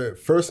 But in the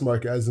first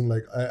market, as in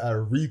like at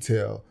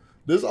retail,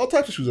 there's all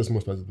types of shoes that's more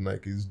expensive than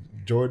Nikes.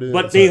 Jordan.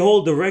 But they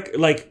hold the record,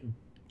 like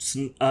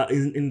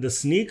in the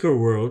sneaker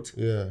world,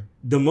 Yeah.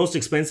 the most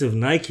expensive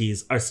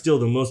Nikes are still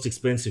the most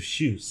expensive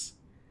shoes.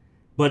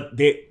 But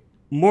they're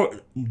more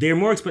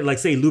expensive, like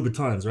say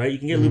Louboutins, right? You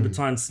can get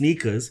Louboutin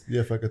sneakers.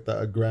 Yeah, if I get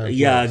that a grand.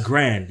 Yeah, price.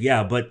 grand.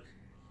 Yeah, but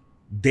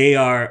they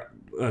are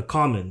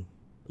common,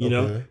 you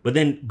know? Okay. But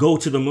then go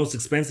to the most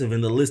expensive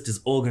and the list is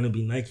all going to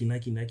be Nike.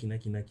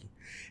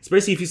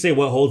 Especially if you say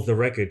what holds the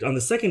record. On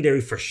the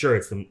secondary, for sure,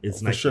 it's For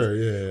Nike. sure,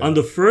 yeah. On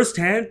the first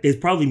hand, there's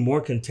probably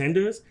more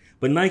contenders,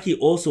 but Nike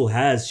also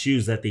has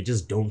shoes that they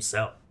just don't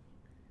sell.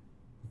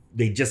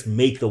 They just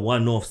make the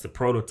one-offs, the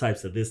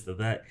prototypes of this, of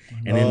that,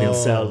 and then they'll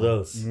sell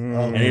those.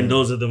 And then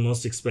those are the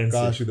most expensive.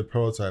 Gosh, the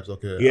prototypes.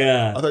 Okay.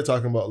 Yeah. I thought you were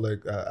talking about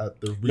like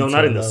at the retail No,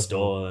 not in the level.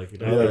 store. Like, you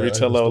know? Yeah, the Yeah,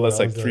 retail I level,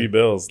 understand. that's like I was $3 like-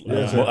 bills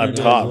Yeah, at $3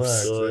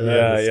 tops.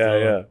 max,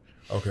 Yeah.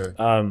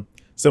 Okay.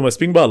 So when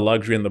speaking about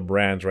luxury and the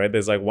brands, right?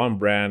 There's like one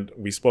brand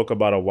we spoke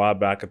about a while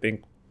back. I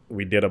think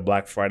we did a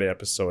Black Friday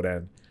episode,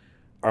 and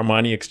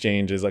Armani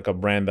Exchange is like a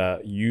brand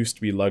that used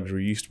to be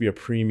luxury, used to be a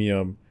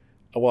premium.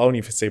 Well, I don't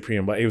even say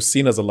premium, but it was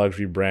seen as a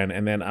luxury brand.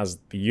 And then as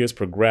the years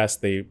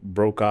progressed, they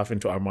broke off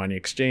into Armani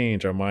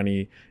Exchange,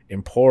 Armani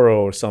Emporo,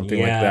 or something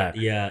like that.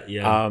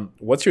 Yeah.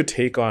 What's your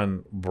take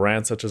on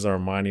brands such as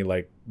Armani,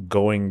 like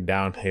going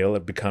downhill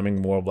and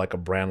becoming more of like a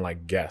brand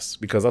like Guess?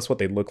 Because that's what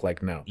they look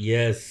like now.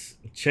 Yes.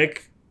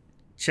 Check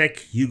check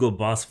Hugo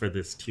Boss for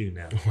this too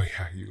now. Oh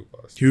yeah, Hugo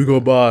Boss. Hugo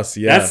Boss,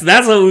 yeah. That's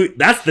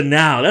the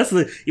now.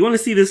 You want to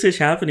see this ish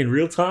happen in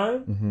real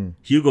time?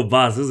 Hugo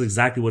Boss, this is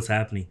exactly what's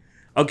happening.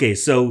 Okay,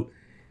 so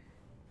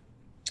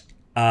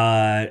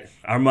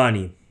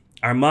Armani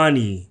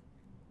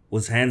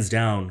was hands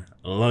down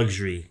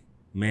luxury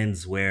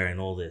menswear and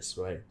all this,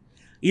 right?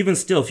 Even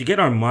still, if you get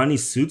Armani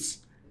suits,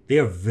 they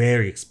are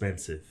very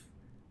expensive.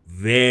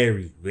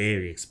 Very,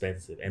 very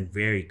expensive and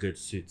very good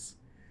suits.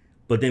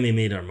 But then they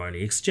made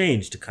Armani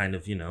Exchange to kind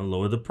of,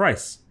 lower the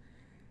price.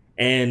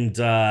 And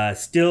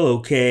still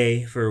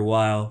okay for a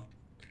while.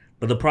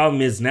 But the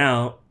problem is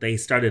now they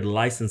started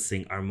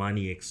licensing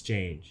Armani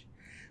Exchange.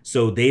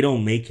 So they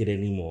don't make it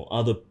anymore.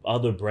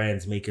 Other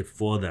brands make it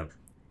for them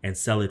and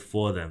sell it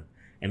for them.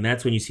 And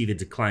that's when you see the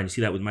decline. You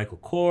see that with Michael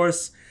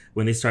Kors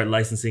when they start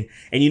licensing.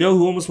 And you know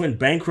who almost went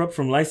bankrupt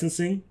from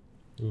licensing?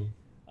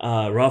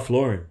 Ralph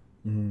Lauren.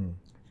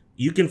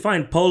 You can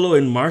find Polo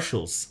in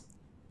Marshalls.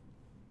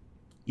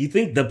 You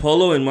think the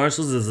Polo in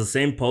Marshalls is the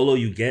same Polo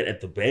you get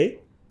at the Bay?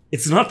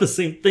 It's not the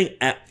same thing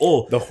at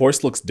all. The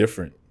horse looks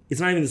different.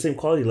 It's not even the same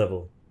quality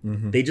level.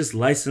 They just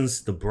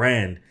licensed the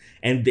brand.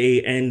 And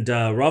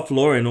Ralph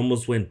Lauren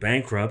almost went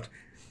bankrupt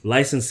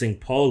licensing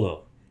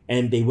Polo.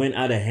 And they went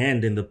out of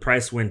hand and the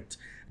price went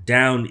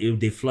down.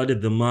 They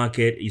flooded the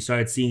market. You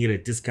started seeing it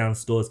at discount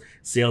stores.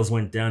 Sales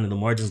went down and the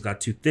margins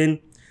got too thin.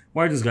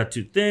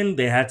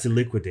 They had to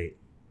liquidate.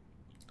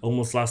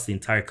 Almost lost the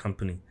entire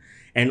company.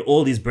 And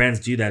all these brands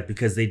do that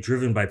because they're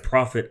driven by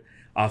profit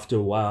after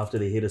a while, after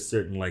they hit a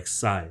certain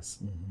size.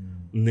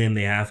 And then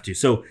they have to.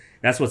 So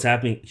that's what's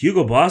happening.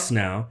 Hugo Boss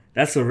now,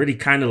 that's already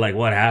kind of like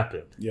what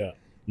happened. Yeah.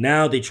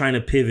 Now they're trying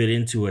to pivot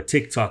into a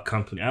TikTok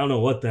company. I don't know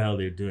what the hell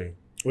they're doing.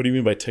 What do you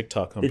mean by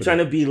TikTok company? They're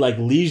trying to be like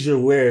leisure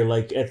wear,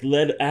 like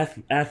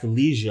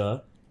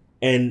athleisure,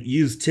 and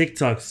use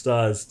TikTok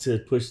stars to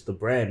push the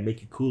brand,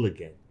 make it cool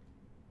again.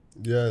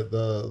 Yeah,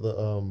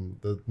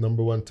 the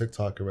number one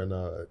TikToker right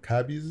now,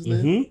 Cabby's his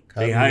name.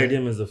 They hired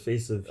him as the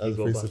face of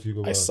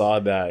Hugo Boss. I saw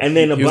that. And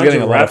then a bunch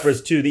of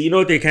rappers too. You know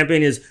what their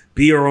campaign is?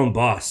 Be your own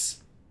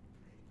boss.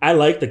 I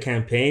like the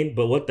campaign,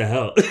 but what the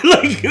hell?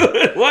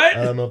 What?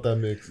 I don't know if that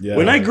makes. Yeah.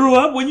 When I grew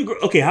up,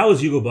 okay, how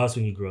was Hugo Boss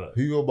when you grew up?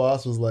 Hugo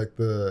Boss was like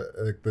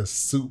the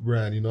suit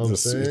brand, you know what I'm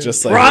saying? It's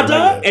just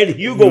Prada and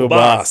Hugo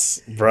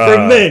Boss bro.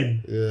 For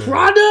men. Yeah.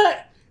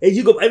 Prada and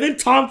Hugo, and then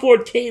Tom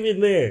Ford came in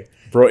there.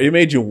 Bro, it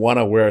made you want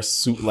to wear a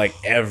suit like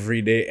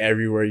every day,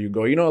 everywhere you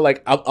go. I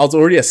was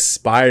already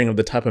aspiring of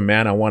the type of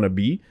man I want to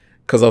be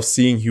because of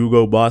seeing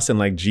Hugo Boss and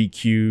like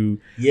GQ.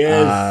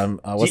 Yes.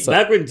 What's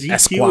back when GQ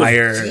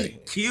Esquire. Was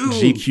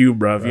GQ,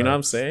 bro. You know what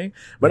I'm saying?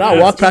 But now I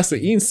walk past the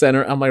Eaton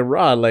Center, I'm like,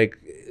 Rod,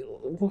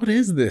 what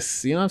is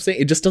this? You know what I'm saying?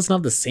 It just doesn't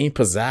have the same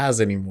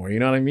pizzazz anymore. You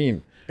know what I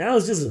mean? That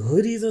was just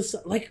hoodies and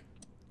stuff.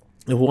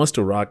 Who wants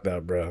to rock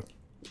that, bro?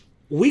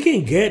 We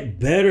can get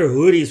better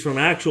hoodies from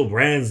actual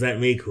brands that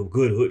make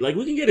good hood.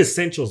 We can get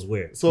essentials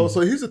wear. So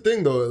here's the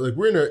thing though.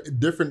 We're in a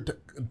different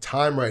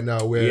time right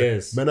now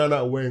where men are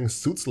not wearing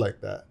suits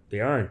like that. They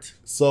aren't.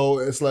 So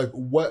it's like,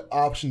 what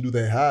option do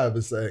they have?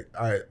 It's like,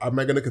 all right, am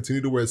I going to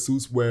continue to wear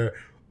suits where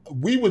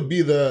we would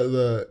be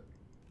the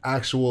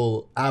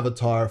actual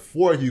avatar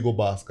for a Hugo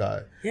Boss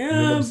guy?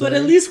 Yeah, but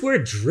at least wear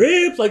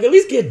drip. At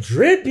least get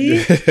drippy.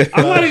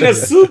 I'm wearing a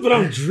suit, but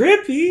I'm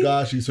drippy.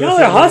 Gosh, y'all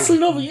are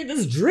hustling over here.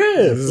 This drip.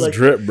 This is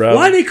drip, bro.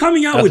 Why are they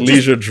coming out with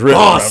leisure drip,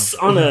 Boss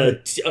on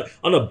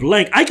a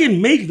blank? I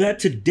can make that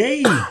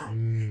today.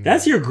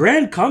 That's your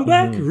grand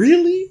comeback?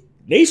 Really?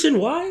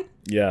 Nationwide?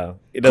 Yeah.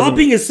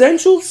 Copying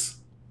essentials?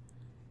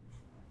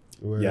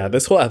 Yeah,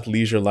 this whole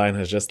athleisure line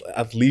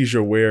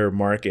athleisure wear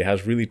market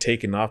has really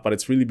taken off, but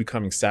it's really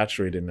becoming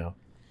saturated now.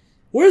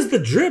 Where's the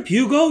drip,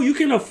 Hugo? You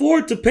can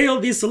afford to pay all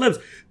these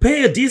celebs.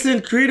 Pay a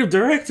decent creative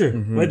director.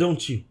 Why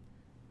don't you?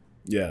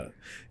 Yeah.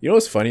 You know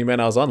what's funny,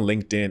 man? I was on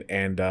LinkedIn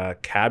and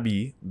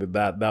Cabby,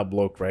 that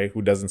bloke, right,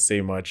 who doesn't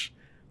say much,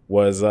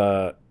 was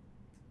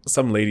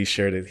some lady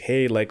shared it.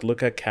 Hey,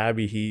 look at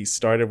Cabby. He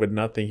started with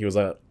nothing. He was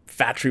a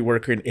factory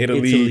worker in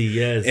Italy.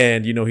 Yes.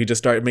 And, he just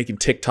started making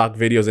TikTok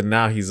videos and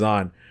now he's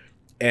on.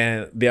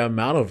 And the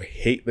amount of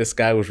hate this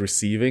guy was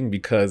receiving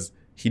because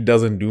he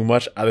doesn't do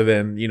much other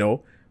than,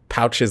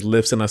 pouch his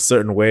lips in a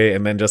certain way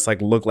and then just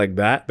look like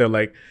that. They're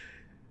like,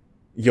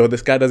 yo,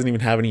 this guy doesn't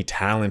even have any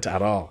talent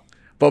at all.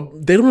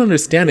 But they don't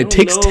understand. It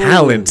takes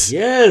talent.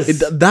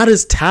 Yes. That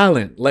is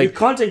talent. Your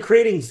content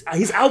creating,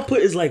 his output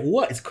is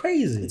what? It's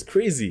crazy. It's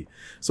crazy.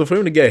 So for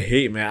him to get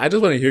hate, man, I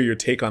just want to hear your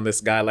take on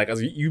this guy.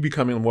 As you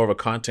becoming more of a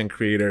content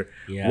creator,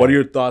 what are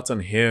your thoughts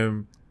on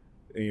him?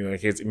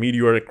 His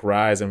meteoric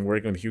rise and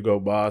working with Hugo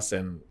Boss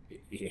and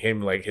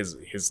him,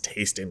 his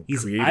taste in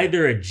creating. He's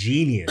either a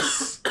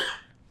genius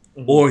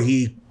or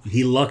he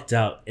lucked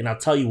out. And I'll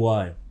tell you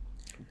why.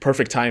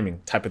 Perfect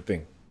timing type of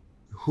thing.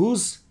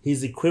 Who's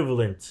his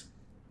equivalent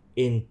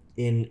in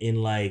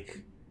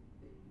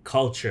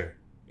culture?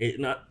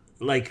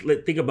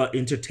 Think about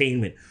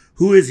entertainment.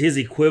 Who is his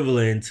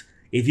equivalent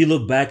if you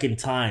look back in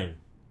time?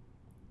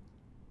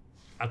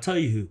 I'll tell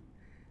you who.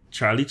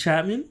 Charlie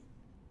Chaplin,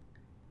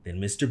 then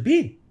Mr.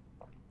 Bean.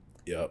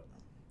 Yep.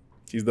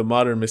 He's the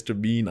modern Mr.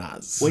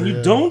 Beanaz. When you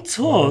Yeah. don't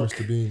Wow, talk,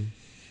 Mr. Bean.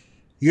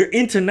 you're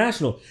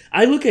international.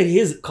 I look at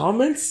his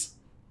comments,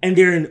 and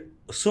they're in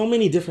so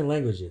many different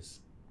languages.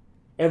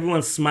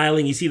 Everyone's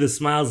smiling. You see the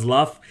smiles,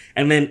 laugh,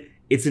 and then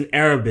it's in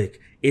Arabic,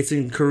 it's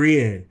in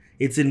Korean,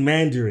 it's in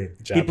Mandarin.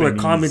 People are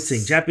Japanese.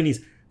 commenting Japanese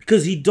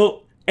because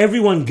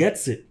everyone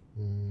gets it.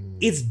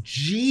 It's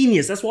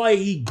genius. That's why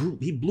he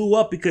blew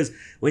up, because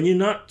when you're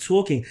not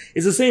talking,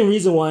 it's the same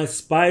reason why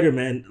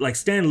Spider-Man, like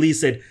Stan Lee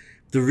said,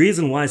 the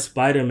reason why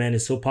Spider-Man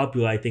is so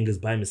popular, I think, is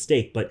by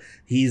mistake. But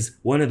he's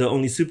one of the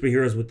only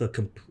superheroes with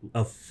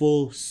a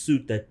full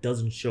suit that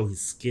doesn't show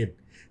his skin,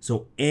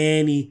 so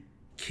any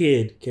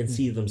kid can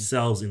see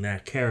themselves in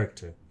that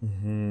character.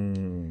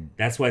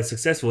 That's why it's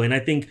successful. And I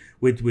think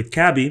with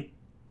Cabby,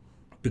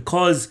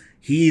 because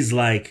he's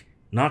like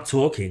not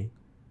talking.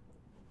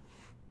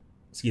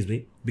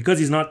 Because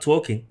he's not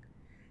talking,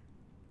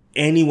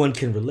 anyone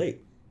can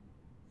relate.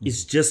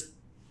 It's just,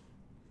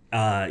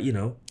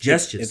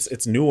 gestures.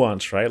 It's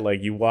nuanced, right?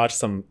 Like you watch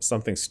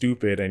something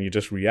stupid and you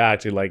just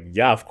react. You're like,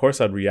 yeah, of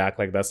course I'd react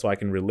like that so I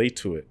can relate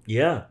to it.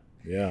 Yeah.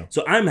 Yeah.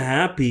 So I'm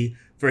happy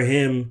for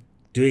him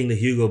doing the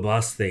Hugo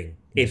Boss thing.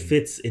 It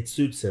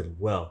suits him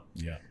well.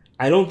 Yeah.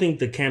 I don't think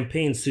the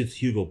campaign suits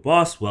Hugo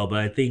Boss well, but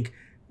I think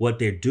what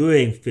they're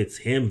doing fits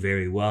him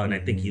very well, and I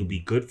think he'll be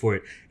good for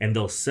it. And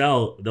they'll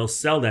sell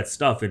that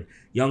stuff, and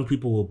young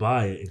people will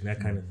buy it and that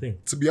kind of thing.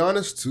 To be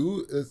honest,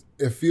 too,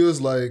 it feels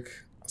like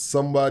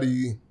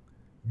somebody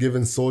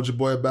giving Soulja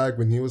Boy a bag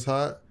when he was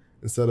hot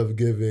instead of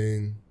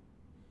giving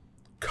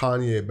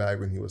Kanye a bag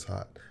when he was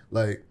hot.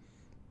 Like,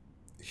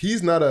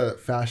 he's not a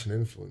fashion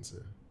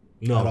influencer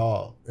No, at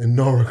all, in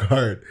no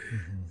regard,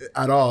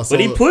 at all. So,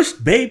 but he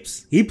pushed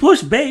Bapes.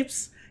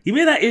 He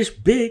made that ish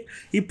big.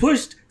 He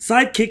pushed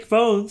Sidekick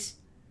phones.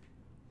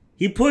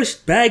 He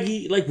pushed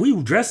Baggy. Like,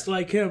 we dressed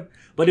like him,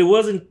 but it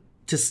wasn't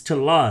just to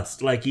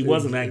lust. Like, he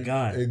wasn't that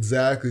guy.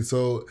 Exactly.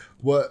 So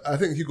what I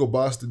think Hugo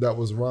Boss did that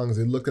was wrong is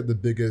they look at the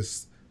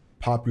biggest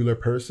popular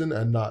person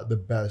and not the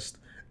best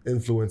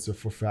influencer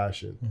for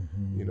fashion.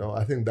 You know,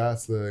 I think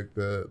that's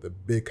the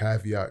big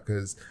caveat,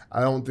 because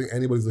I don't think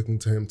anybody's looking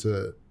to him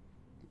to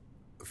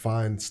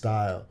find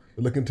style.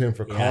 They're looking to him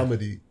for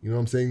comedy. You know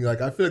what I'm saying?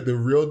 Like, I feel like the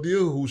real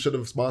deal who should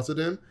have sponsored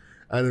him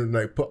and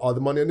like put all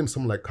the money on him,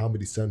 someone like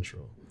Comedy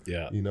Central.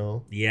 Yeah. You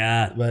know?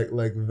 Yeah. Like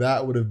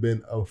that would have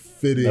been a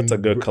fitting. That's a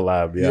good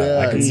collab.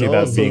 Yeah. I can see you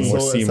that know, being more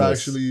so seamless.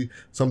 it's actually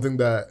something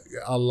that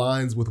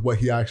aligns with what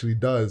he actually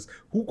does.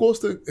 Who goes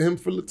to him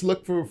to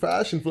look for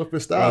fashion, to look for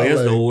style? Bro, he has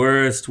Like, the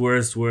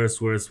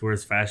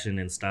worst fashion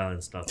and style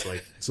and stuff.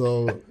 Like,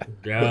 so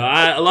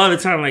yeah, a lot of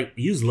the time, like,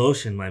 use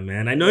lotion, my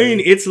man. I know you're in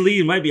Italy,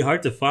 it might be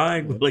hard to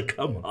find, but like,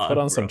 come on, Put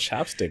on bro. some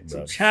chapstick,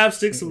 bro.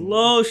 Chapstick, some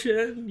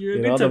lotion. You're You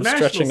an know, them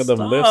international stretching of them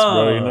star. lips,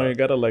 bro. You know, you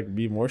gotta like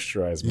be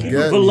moisturized, man. You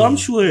get-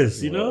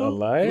 Voluptuous, you know,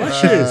 Like,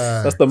 luscious.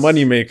 that's the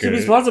money maker. Should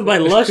be sponsored by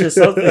Lush or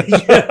something.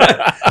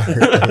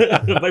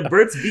 Yeah. By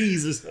Burt's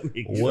Bees or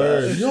something.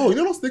 word. Yo, you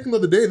know what I was thinking the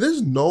other day?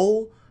 There's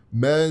no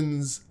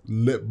men's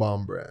lip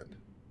balm brand.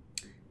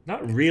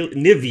 Not real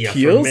Nivea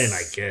Kiehl's? for men,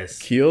 I guess.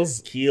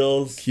 Kiehl's.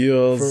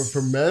 Kiehl's.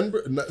 For men,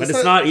 But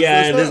it's not-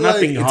 yeah, there's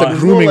nothing It's a hot.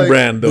 grooming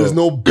brand, though. There's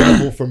no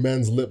bevel for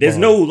men's lip There's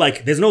balm. no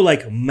like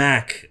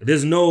Mac.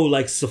 There's no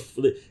like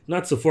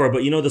not Sephora,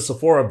 but you know the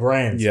Sephora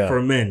brands Yeah.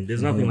 for men.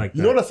 There's nothing like that.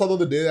 You know what I saw the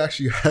other day that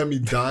actually had me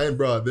dying,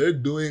 bro? They're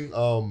doing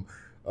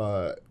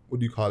what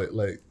do you call it?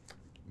 Like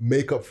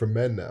makeup for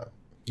men now.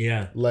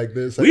 Yeah. Like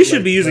this. We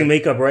should be using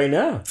makeup right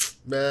now.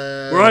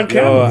 Man, We're on Yo,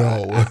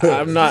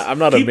 camera. No. I'm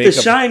not a Keep the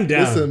makeup. shine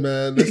down. Listen,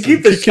 man.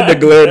 Keep the Keep shine the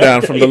glare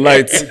down from the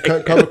lights.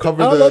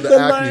 Cover I the, love the the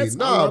acne. lights, I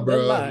Nah, love the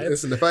bro. lights.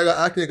 Listen, if I got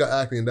acne, I got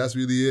acne, and that's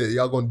really it.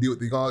 Y'all gonna deal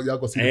with y'all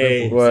gonna see the Hey,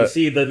 pimples. What? you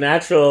see the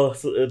natural,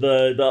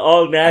 the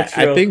all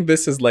natural. I think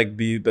this is like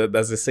the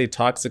as they say,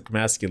 toxic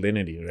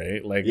masculinity,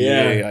 right? Like,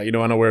 Yeah. yeah, you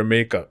don't want to wear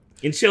makeup.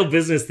 in show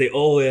business they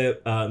all wear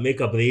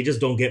makeup, but they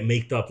just don't get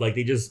maked up. Like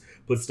they just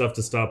put stuff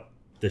to stop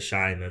the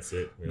shine. That's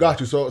it. Got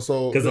you. So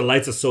Because the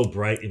lights are so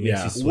bright, it makes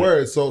Yeah. you sweat.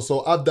 word.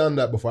 So I've done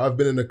that before. I've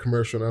been in a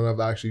commercial and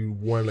I've actually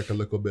worn like a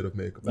little bit of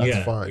makeup. That's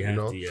Yeah, fine, you you have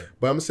know. to, yeah.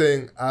 But I'm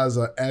saying as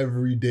an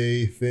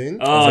everyday thing.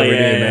 Oh yeah,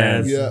 everyday yeah,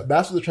 man. Yeah,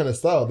 that's what they're trying to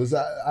sell. There's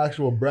an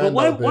actual brand. But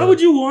why, out there. why would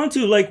you want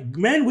to? Like,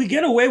 man, we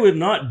get away with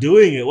not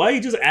doing it. Why are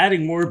you just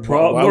adding more Why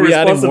more are we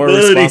adding more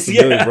responsibilities?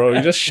 responsibility, Yeah. bro?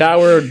 You just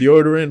shower,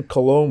 deodorant,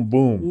 cologne,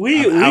 boom.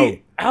 I'm out.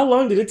 How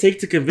long did it take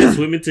to convince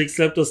women to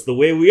accept us the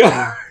way we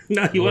are?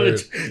 now you want Word.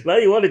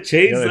 to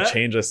change You gotta that?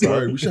 change us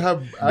Word, up. we should have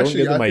Don't actually.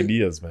 give them I think,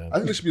 ideas, man. I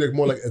think it should be like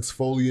more like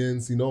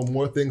exfoliants, you know,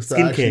 more things to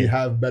Skincare. actually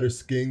have better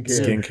skincare.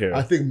 Skincare.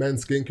 I think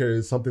men's skincare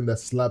is something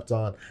that's slept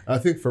on. I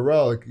think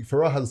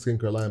Pharrell has a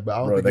skincare line, but I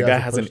don't Bro, think that he guy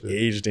hasn't pushed it.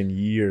 aged in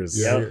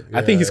years. Yeah,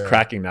 I think he's yeah.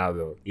 cracking now,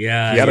 though.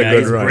 Yeah, He had a good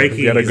he's run. breaking.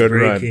 He had a he's good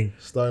run. breaking.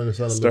 Starting to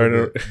sound a Starting.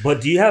 little bit.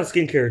 But do you have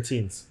skincare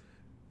routines?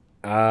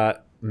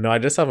 No, I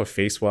just have a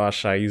face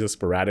wash. I use it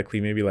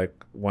sporadically, maybe like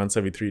once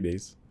every 3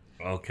 days.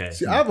 Okay.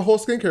 See, I have a whole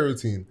skincare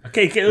routine.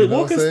 Okay, You know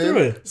walk what I'm us saying?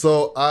 through it.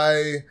 So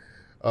I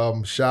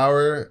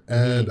shower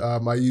and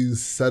I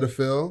use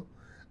Cetaphil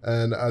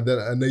and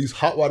I use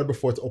hot water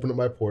before to open up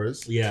my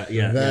pores. Yeah.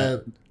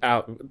 Then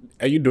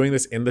Are you doing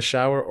this in the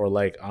shower or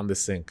like on the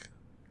sink?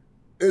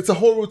 it's a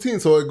whole routine.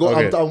 So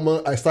Okay.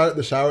 I start at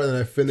the shower and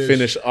then I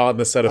Finish on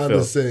the Cetaphil. on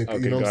the sink.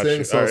 Okay, You know what I'm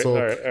gotcha. saying? So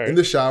All right. in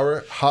the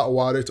shower, hot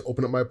water to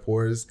open up my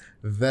pores.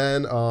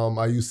 Then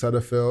I use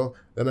Cetaphil.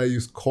 Then I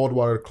use cold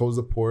water to close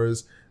the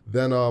pores.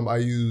 Then I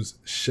use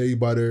shea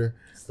butter.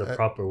 It's the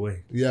proper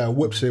way. Yeah,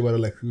 whip shea butter,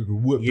 like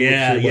whip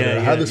Yeah, shea butter. yeah, I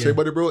have yeah, the shea yeah.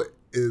 butter, bro.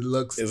 It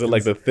looks. Is it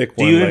like the thick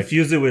Do one? you like,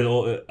 infuse it with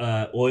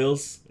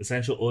oils,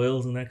 essential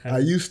oils, and that kind I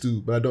of? used to,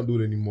 but I don't do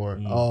it anymore.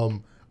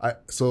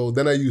 So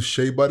then I use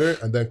shea butter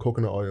and then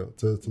coconut oil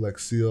to like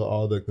seal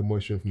all the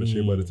moisture from the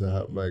shea butter to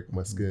have like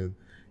my skin.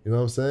 You know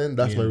what I'm saying?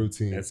 That's my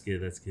routine. That's good.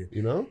 That's good.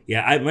 You know?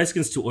 Yeah, my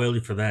skin's too oily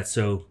for that,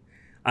 so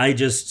I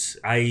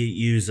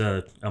use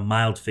a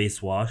mild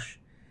face wash,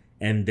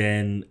 and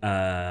then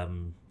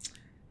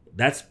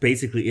that's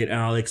basically it. And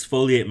I'll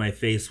exfoliate my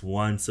face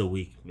once a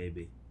week,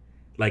 maybe,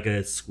 like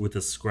with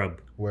a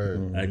scrub, Where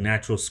a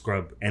natural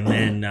scrub, and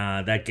then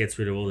that gets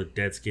rid of all the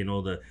dead skin,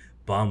 all the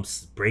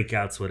bumps,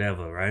 breakouts,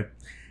 whatever, right?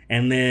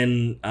 And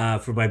then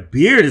for my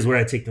beard is where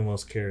I take the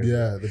most care of.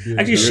 yeah, the beard.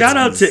 Actually, shout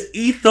out to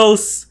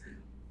Ethos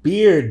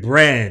Beard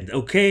brand.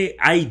 Okay,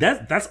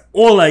 that's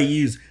all I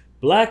use.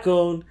 Black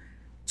owned,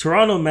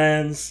 Toronto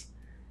man's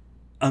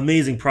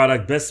amazing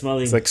product, best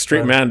smelling. it's like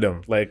straight product.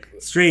 mandem. Like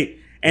Straight,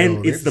 and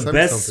Yo, it's they the sent me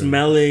best something.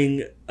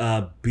 smelling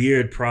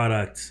beard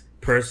product.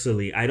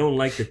 Personally, I don't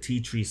like the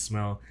tea tree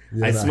smell.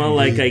 Yeah, I I smell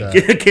like hate I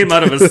that. came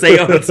out of a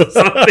seance or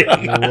something.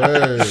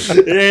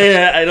 Word.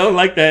 Yeah, I don't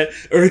like that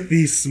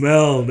earthy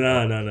smell.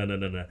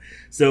 No.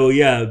 So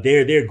yeah,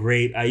 they're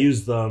great. I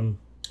use the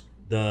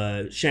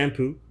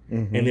shampoo,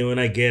 and then when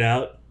I get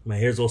out, my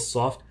hair's all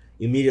soft.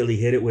 Immediately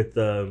hit it with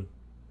the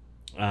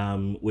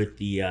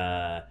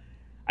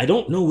I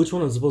don't know which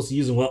one I'm supposed to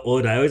use and what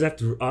order. I always have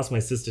to ask my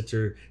sister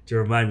to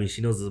remind me.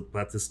 She knows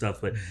about this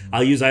stuff, but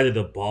I'll use either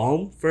the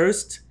balm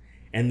first,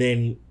 and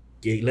then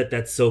let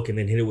that soak, and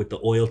then hit it with the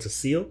oil to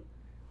seal,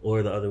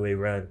 or the other way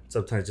around.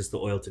 Sometimes just the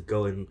oil to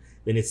go, and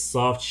then it's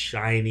soft,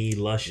 shiny,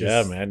 luscious.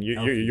 yeah, man,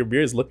 healthy. your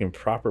beard's looking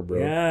proper, bro.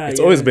 Yeah, it's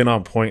yeah. always been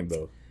on point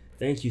though.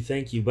 Thank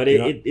you. But You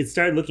know? it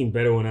started looking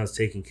better when I was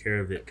taking care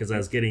of it, because I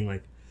was getting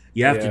like,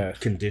 you have Yeah. to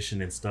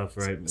condition and stuff,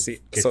 right? See,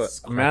 It so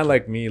gets a man cracky.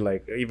 like me,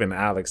 like even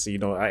Alex, you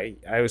know, I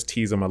always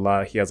tease him a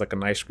lot. He has like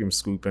an ice cream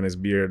scoop in his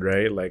beard,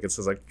 right? Like it's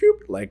just like, phew,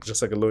 like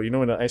just like a little, you know,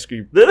 when the ice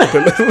cream,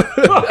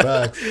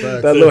 Facts.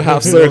 that little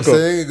half You know what I'm circle.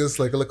 saying? It's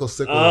like a little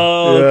sickle.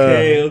 Oh,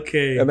 Yeah.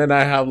 okay. And then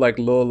I have like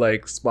little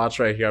like spots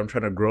right here I'm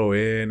trying to grow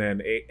in,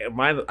 and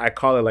mine I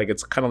call it like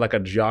it's kind of like a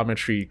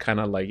geometry, kind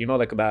of like, you know,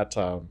 like that.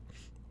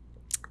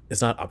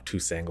 It's not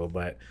obtuse angle,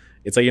 but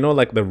it's like, you know,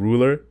 like the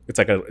ruler. It's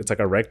like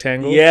a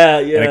rectangle. Yeah.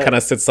 And it kind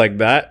of sits like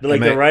that. like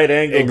and the then- right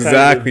angle. kind of,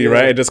 Exactly, yeah.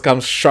 right. It just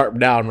comes sharp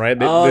down, right?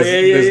 Oh,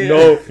 there's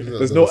yeah.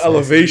 there's no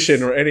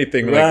elevation or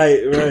anything.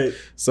 Like, Right.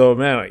 so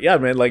man, yeah,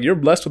 man, like you're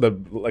blessed with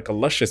a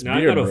luscious Now I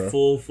beard, got a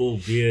bro. full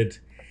beard.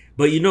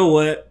 But you know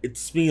what?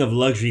 It's speaking of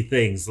luxury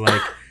things,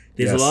 like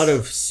there's Yes. a lot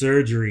of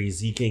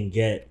surgeries you can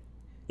get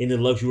in the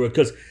luxury world.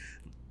 Because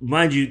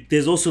mind you,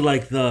 there's also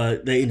like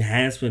the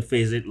enhancement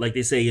phase. Like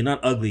they say, you're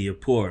not ugly, you're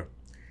poor.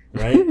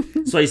 Right?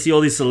 So you see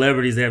all these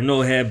celebrities, they have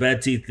no hair,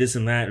 bad teeth, this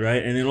and that,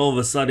 right? And then all of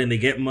a sudden they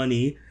get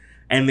money,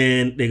 and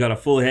then they got a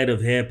full head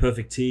of hair,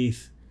 perfect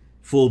teeth,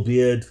 full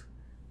beard,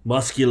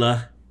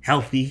 muscular,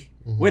 healthy.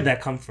 Where'd that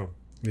come from?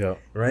 Yeah,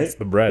 Right? it's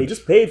the bread. They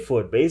just paid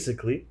for it,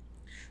 basically.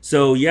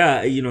 So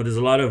yeah, you know, there's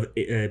a lot of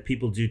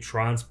people do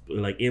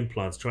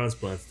implants,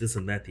 transplants, this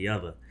and that, the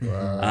other,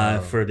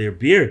 for their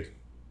beard.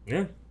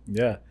 Yeah.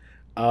 Yeah.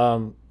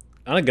 I'm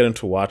gonna get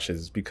into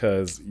watches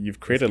because you've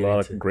created a get lot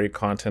into of it. great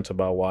content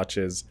about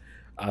watches,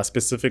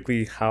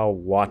 specifically how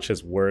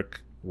watches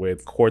work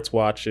with quartz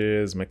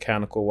watches,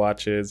 mechanical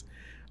watches.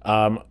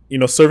 You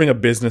know, serving a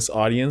business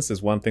audience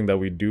is one thing that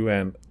we do,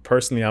 and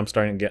personally,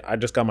 I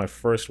just got my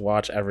first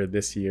watch ever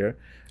this year.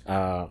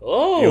 It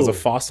was a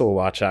Fossil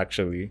watch,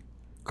 actually.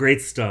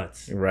 Great start.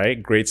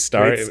 Right, great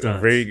start. Great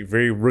start. Very,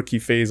 very rookie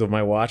phase of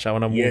my watch. I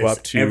want to move Yes,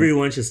 up to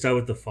everyone should start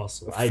with the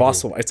Fossil. I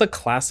Fossil. It's a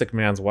classic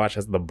man's watch.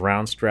 Has the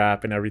brown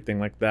strap and everything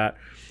like that.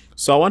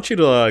 So I want you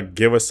to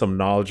give us some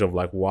knowledge of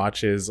like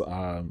watches,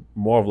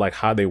 more of like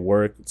how they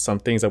work, some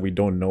things that we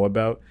don't know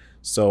about.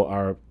 So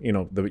our, you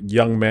know, the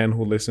young men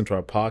who listen to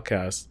our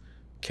podcast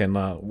can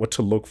what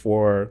to look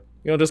for.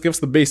 You know, just give us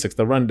the basics,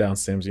 the rundown,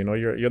 Sims. You know,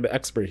 you're the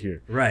expert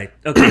here. did. Right.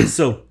 Okay,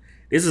 so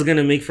this is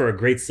gonna make for a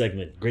great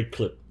segment, great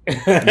clip.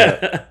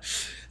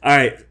 All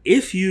right.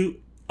 If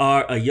you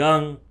are a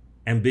young,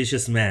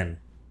 ambitious man,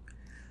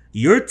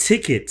 your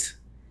ticket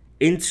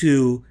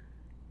into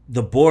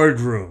the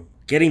boardroom,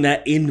 getting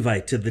that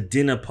invite to the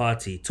dinner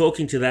party,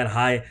 talking to that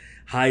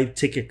high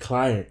ticket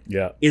client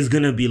Yeah, is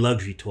gonna be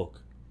luxury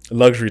talk.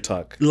 luxury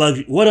talk.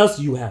 Luxury. What else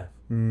do you have?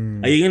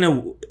 Are you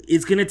gonna?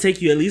 It's gonna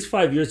take you at least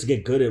 5 years to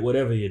get good at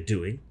whatever you're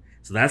doing.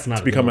 So that's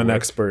not Become gonna an work.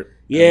 expert. at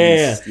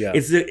Yeah, least. Yeah.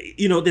 it's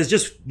there's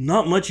just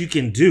not much you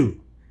can do,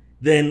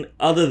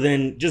 other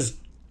than just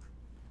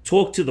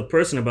talk to the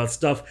person about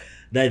stuff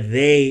that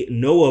they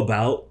know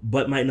about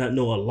but might not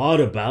know a lot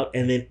about,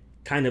 and then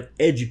kind of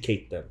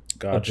educate them a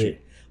Gotcha.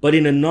 bit, but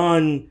in a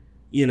non,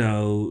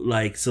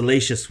 like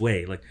salacious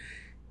way. Like,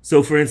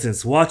 so for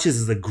instance, watches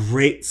is a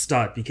great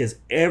start because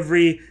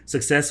every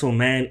successful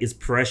man is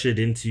pressured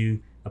into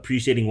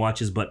appreciating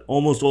watches, but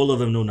almost all of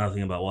them know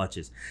nothing about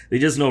watches. They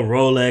just know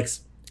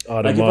Rolex.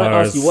 Like if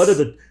I ask you,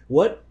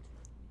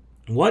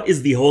 what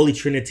is the holy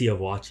trinity of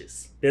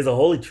watches? There's a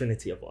holy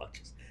trinity of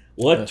watches.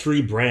 What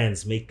three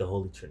brands make the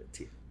holy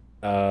trinity?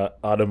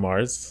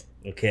 Audemars,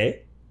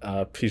 Okay.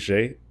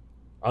 Piaget,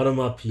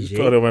 Audemars Piguet.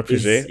 Audemars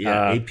Piguet, is,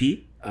 AP.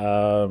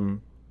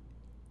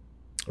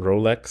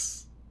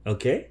 Rolex.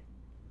 Okay.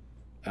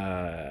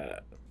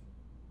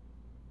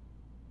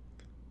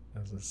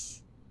 What's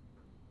this?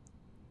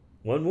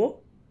 One more.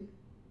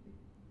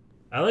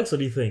 Alex, what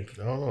do you think?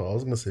 I don't know. I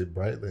was gonna say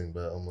Breitling,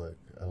 but I'm like,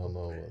 I don't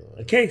know.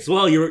 Okay, so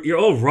well, you're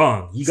all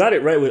wrong. You got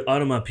it right with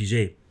Audemars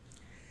Piguet.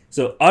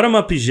 So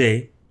Audemars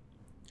Piguet,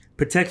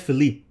 Patek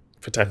Philippe,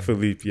 Patek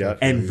Philippe, yeah.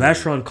 and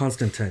Vacheron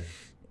Constantin.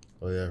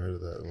 Oh yeah, I heard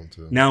of that one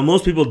too. Now,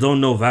 most people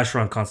don't know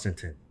Vacheron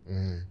Constantin,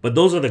 Mhm. but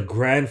those are the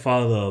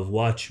grandfather of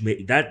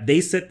watchmaking. That they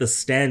set the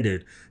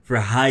standard for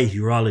high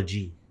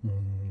horology.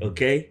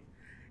 Okay,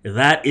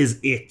 that is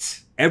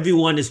it.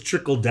 Everyone is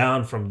trickled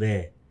down from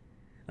there.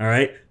 All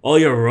right, all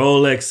your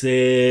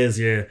Rolexes,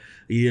 your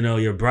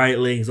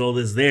Breitlings, all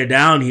this, they're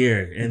down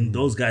here, and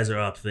those guys are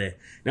up there.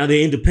 Now,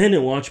 the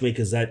independent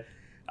watchmakers that,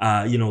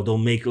 they'll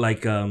make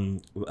like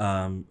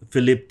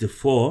Philippe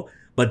Dufour,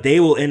 but they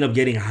will end up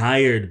getting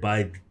hired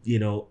by,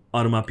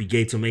 Audemars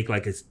Piguet to make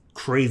like a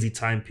crazy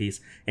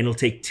timepiece, and it'll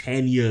take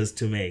 10 years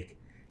to make,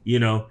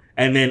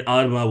 and then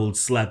Audemars will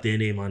slap their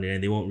name on it,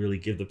 and they won't really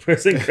give the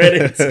person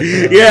credit.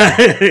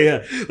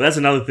 yeah. That's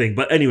another thing.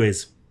 But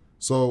anyways.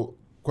 So,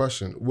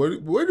 question: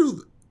 Where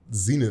do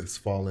Zeniths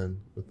fall in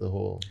with the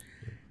whole?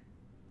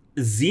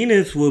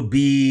 Zenith will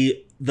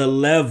be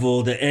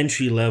the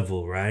entry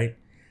level, right?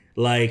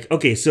 Like,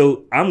 okay,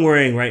 so I'm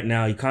wearing right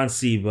now, you can't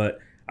see, but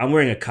I'm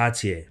wearing a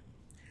Cartier.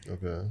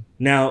 Okay.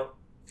 Now,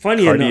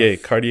 funny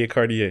enough.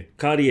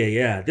 Cartier.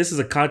 Yeah. This is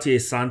a Cartier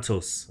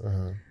Santos,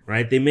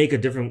 right? They make a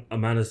different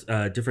amount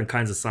of, different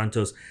kinds of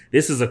Santos.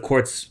 This is a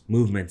quartz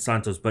movement,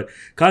 Santos, but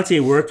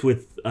Cartier worked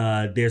with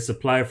their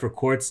supplier for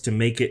quartz to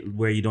make it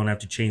where you don't have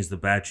to change the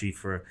battery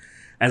for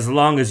as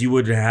long as you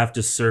would have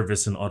to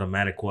service an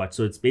automatic watch.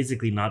 So it's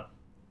basically not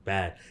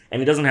bad,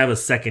 and it doesn't have a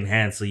second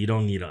hand, so you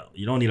don't need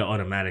an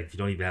automatic if you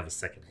don't even have a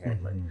second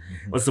hand. Like,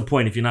 what's the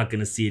point if you're not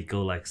gonna see it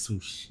go like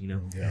swoosh,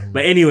 Yeah.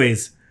 But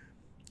anyways,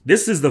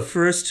 this is the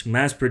first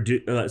mass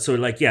produced.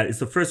 It's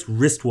the first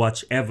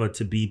wristwatch ever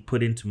to be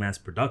put into mass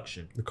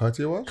production. The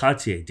Cartier watch?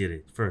 Cartier did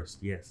it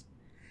first. Yes,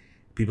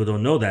 people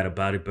don't know that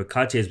about it, but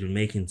Cartier has been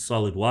making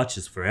solid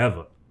watches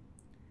forever,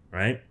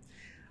 right?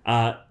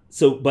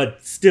 But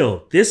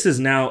still, this is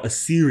now a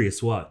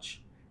serious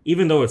watch,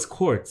 even though it's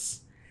quartz.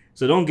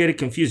 So don't get it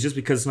confused. Just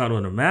because it's not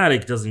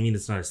automatic doesn't mean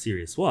it's not a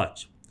serious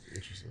watch.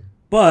 Interesting.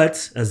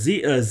 But a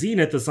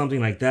Zenith or something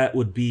like that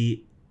would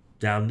be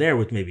down there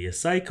with maybe a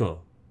Seiko.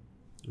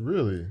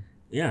 Really?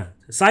 Yeah,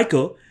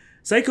 Seiko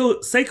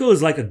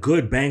is like a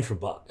good bang for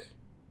buck.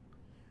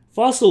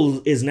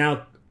 Fossil is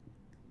now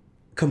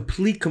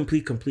complete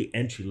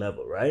entry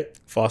level, right?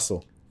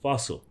 Fossil.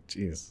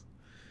 Jeez.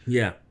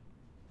 Yeah.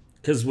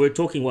 Because we're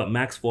talking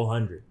max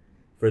 400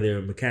 for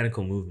their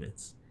mechanical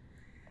movements.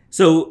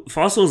 So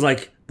Fossil is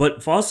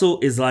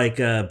like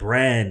a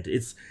brand.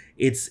 It's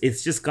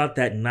just got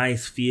that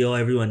nice feel.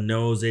 Everyone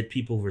knows it.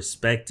 People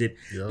respect it.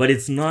 Yep. But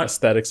it's not.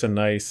 Aesthetics are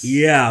nice.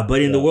 Yeah,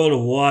 but in the world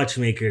of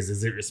watchmakers,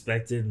 is it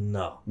respected?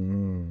 No.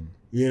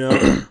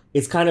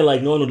 It's kind of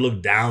like no one would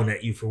look down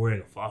at you for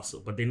wearing a Fossil,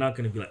 but they're not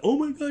going to be like, oh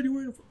my God, you're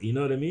wearing a Fossil. You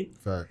know what I mean?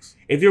 Facts.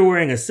 If you're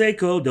wearing a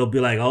Seiko, they'll be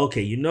like,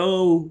 okay, you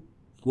know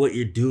what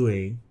you're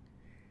doing.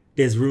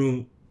 There's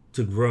room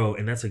to grow,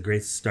 and that's a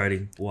great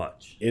starting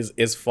watch.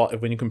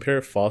 When you compare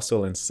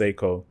Fossil and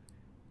Seiko,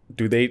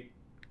 do they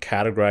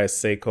categorize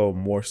Seiko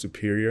more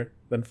superior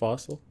than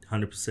Fossil?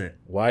 100%.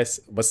 Why?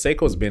 But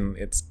Seiko's been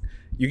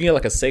you can get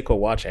like a Seiko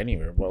watch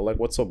anywhere. Well, like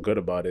what's so good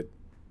about it?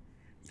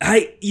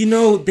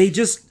 They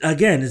just,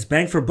 again, it's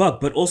bang for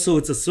buck, but also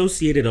it's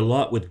associated a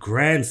lot with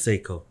Grand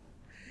Seiko.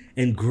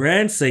 And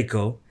Grand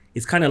Seiko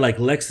is kind of like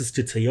Lexus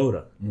to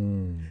Toyota.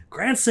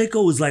 Grand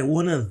Seiko is like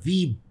one of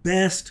the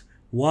best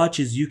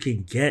watches you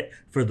can get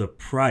for the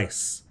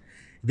price.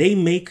 They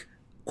make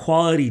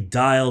quality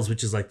dials,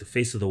 which is like the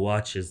face of the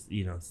watch is,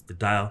 it's the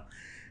dial.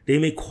 They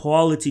make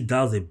quality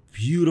dials. They're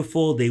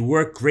beautiful. They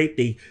work great.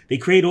 They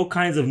create all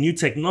kinds of new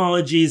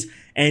technologies,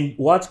 and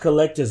watch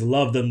collectors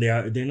love them.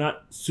 They're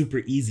not super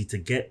easy to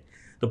get.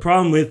 The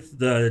problem with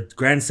the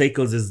Grand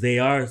Seikos is they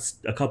are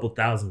a couple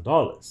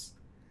 $1,000s.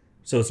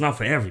 So it's not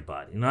for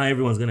everybody. Not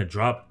everyone's going to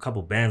drop a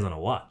couple bands on a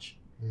watch,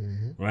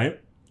 right?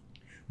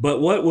 But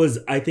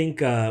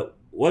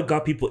what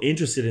got people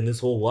interested in this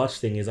whole watch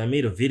thing is I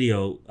made a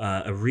video,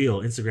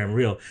 Instagram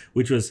reel,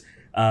 which was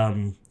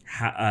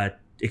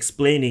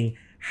explaining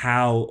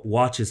how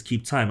watches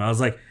keep time. I was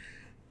like,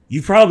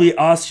 you probably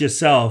asked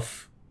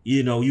yourself,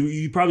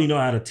 you probably know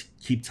how to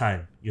keep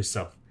time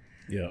yourself.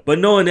 Yeah. But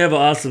no one ever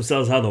asked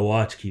themselves how the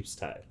watch keeps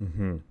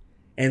time.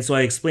 And so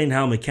I explained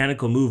how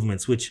mechanical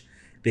movements, which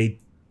they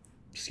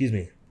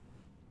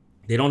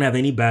don't have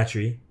any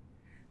battery,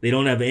 they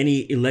don't have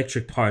any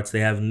electric parts,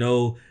 they have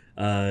no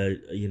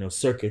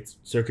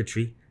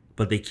circuitry,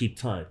 but they keep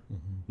time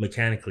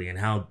mechanically, and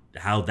how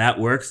that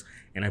works.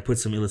 And I put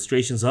some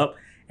illustrations up,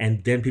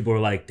 and then people were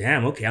like,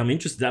 damn, okay, I'm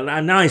interested.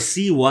 Now I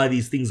see why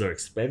these things are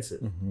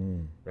expensive,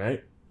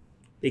 right?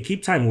 They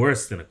keep time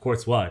worse than a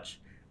quartz watch,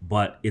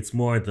 but it's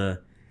more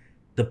the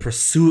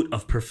pursuit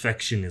of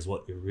perfection is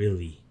what you're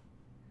really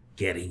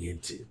getting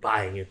into,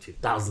 buying into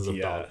thousands of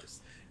dollars.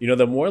 You know,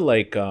 the more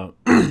like,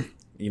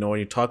 you know, when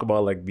you talk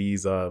about like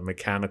these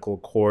mechanical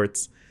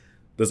quartz,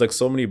 there's like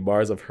so many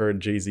bars I've heard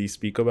Jay-Z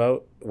speak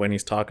about when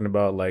he's talking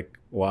about like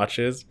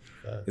watches.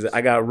 He's like,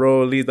 I got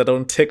Rollies that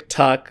don't tick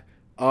tock.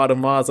 All the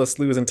Mazdas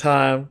losing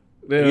time.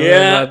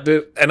 Yeah.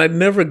 And I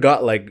never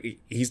got like,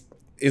 is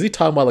he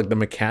talking about like the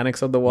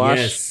mechanics of the watch?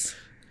 Yes.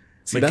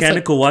 See,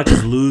 mechanical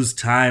watches lose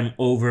time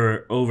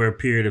over a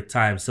period of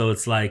time. So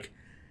it's like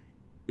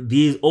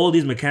all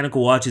these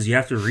mechanical watches, you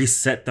have to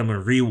reset them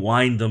and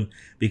rewind them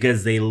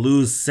because they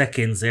lose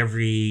seconds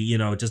every,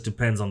 it just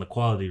depends on the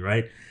quality,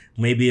 right?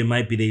 Maybe it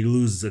might be they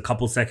lose a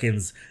couple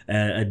seconds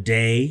a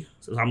day.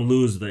 So I'm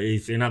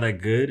if you're not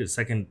that good,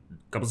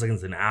 couple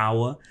seconds an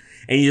hour.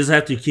 And you just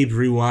have to keep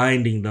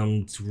rewinding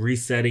them,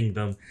 resetting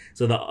them.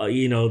 So the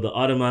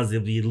Audemars,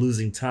 they'll be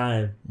losing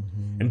time.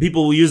 And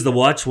people will use the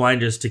watch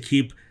winders to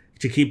keep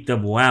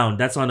them wound.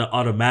 That's on an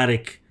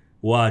automatic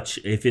watch.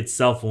 If it's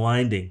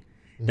self-winding,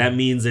 that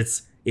means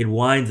it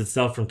winds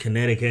itself from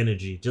kinetic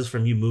energy, just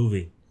from you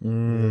moving.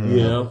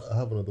 I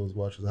have one of those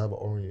watches. I have an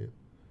Orient.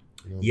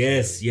 You know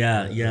yes,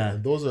 yeah.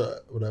 And those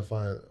are what I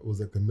find was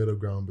like the middle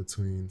ground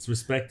between. It's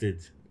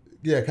respected.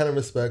 Yeah, kind of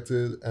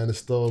respected, and it's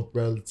still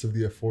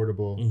relatively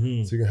affordable.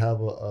 So you can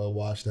have a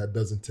watch that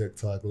doesn't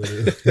tick-tock,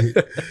 literally.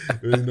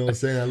 You know what I'm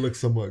saying? That looks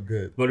somewhat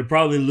good. But it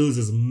probably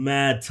loses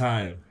mad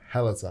time.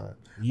 Hella time.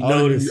 I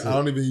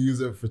don't even use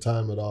it for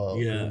time at all.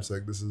 Yeah. I'm just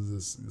like, this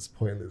is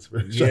pointless.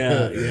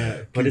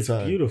 Yeah. But it's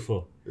time.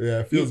 Beautiful. Yeah,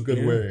 it feels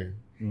good wearing.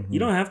 You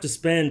don't have to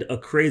spend a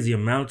crazy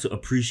amount to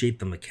appreciate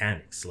the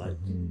mechanics. Like,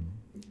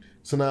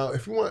 So now,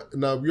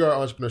 we are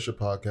an entrepreneurship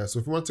podcast. So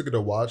if you want to get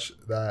a watch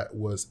that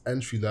was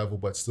entry level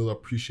but still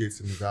appreciates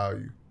in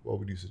value, what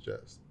would you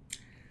suggest?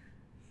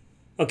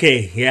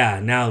 Okay, yeah,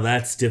 now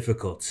that's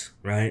difficult,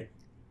 right?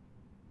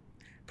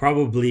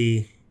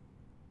 Probably,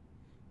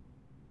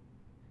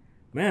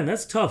 man,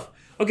 that's tough.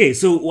 Okay,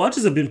 so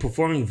watches have been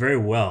performing very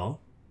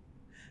well.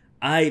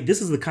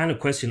 This is the kind of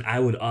question I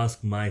would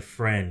ask my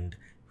friend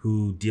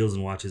who deals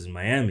in watches in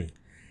Miami.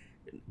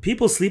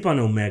 People sleep on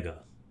Omega.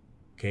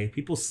 Okay,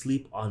 people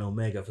sleep on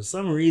Omega. For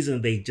some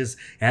reason, they just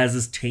has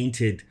this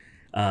tainted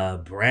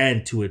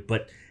brand to it,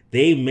 but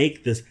they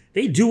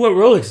do what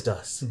Rolex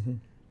does.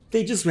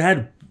 They just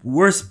had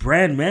worse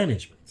brand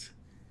management,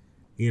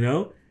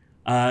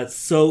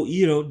 So,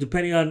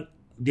 depending on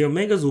the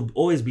Omegas will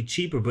always be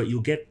cheaper, but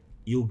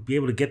you'll be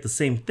able to get the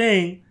same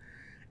thing,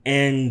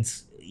 and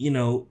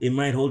it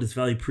might hold its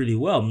value pretty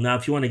well. Now,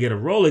 if you want to get a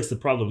Rolex, the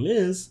problem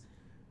is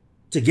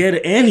to get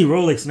any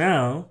Rolex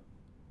now,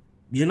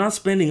 you're not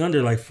spending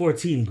under like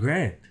 14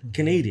 grand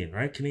Canadian,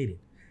 right? Canadian.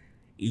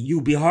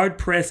 You'd be hard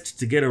pressed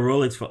to get a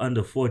Rolex for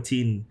under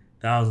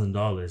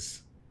 $14,000,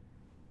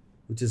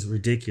 which is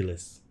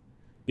ridiculous.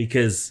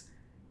 Because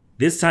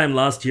this time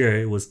last year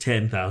it was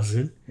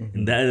 10,000,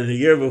 and the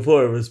year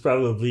before it was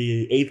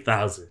probably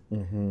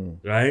 8,000,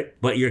 right?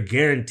 But you're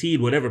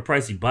guaranteed whatever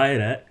price you buy it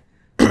at,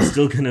 you're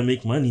still gonna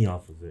make money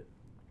off of it.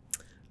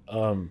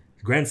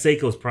 Grand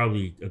Seiko is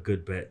probably a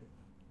good bet.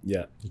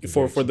 Yeah,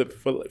 for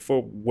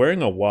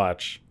wearing a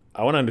watch,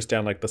 I want to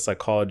understand like the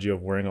psychology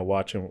of wearing a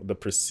watch and the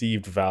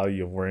perceived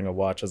value of wearing a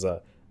watch as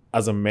a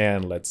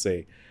man, let's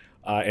say,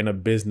 in a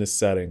business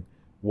setting.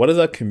 What does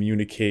that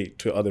communicate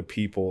to other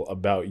people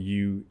about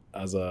you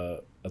as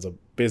a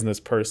business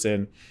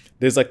person?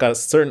 There's like a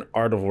certain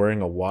art of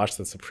wearing a watch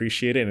that's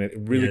appreciated, and it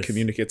really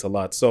communicates a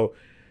lot. So,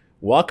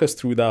 walk us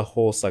through that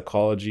whole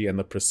psychology and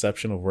the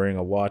perception of wearing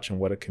a watch and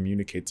what it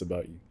communicates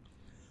about you.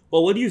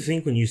 Well, what do you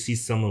think when you see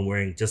someone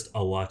wearing just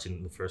a watch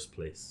in the first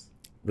place?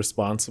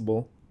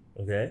 Responsible.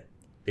 Okay.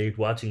 They're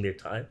watching their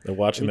time. They're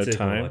watching their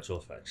time. Watch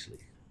off, actually.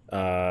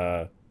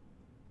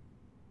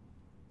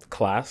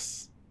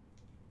 Class.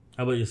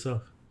 How about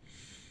yourself?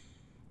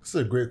 This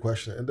is a great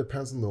question. It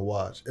depends on the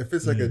watch. If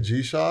it's like a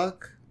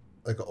G-Shock,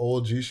 like an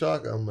old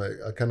G-Shock, I'm like,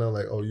 I kind of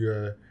like, oh,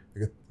 you're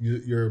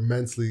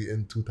mentally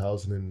in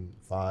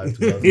 2005.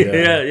 2009.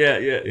 Yeah.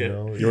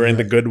 You were in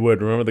the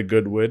Goodwood. Remember the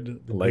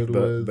Goodwood? The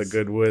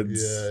Goodwoods.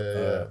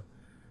 Yeah.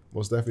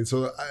 Most definitely.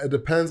 So it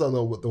depends on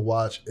what the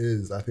watch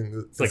is. I think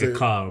it's like a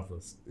car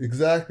almost.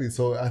 Exactly.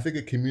 So I think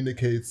it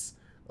communicates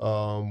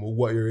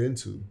what you're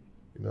into.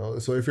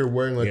 So if you're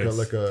wearing like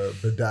a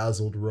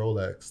bedazzled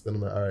Rolex, then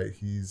I'm like, all right,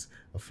 he's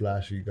a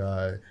flashy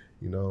guy.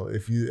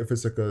 If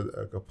it's like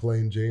a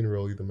plain Jane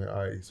Rolex, then I'm like,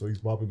 all right, so he's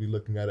probably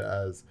looking at it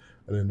as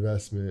an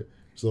investment.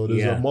 So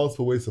there's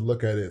multiple ways to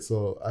look at it.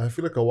 So I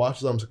feel like a watch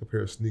is almost like a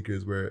pair of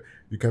sneakers where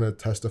you kind of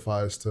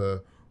testifies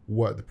to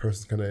what the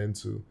person's kind of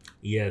into.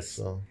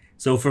 Yes.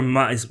 So for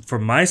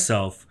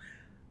myself,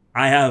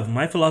 I have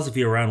my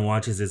philosophy around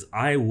watches is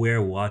I wear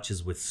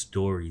watches with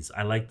stories.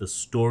 I like the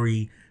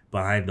story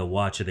behind the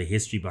watch or the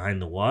history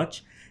behind the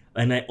watch.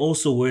 And I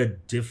also wear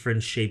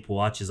different shaped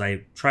watches.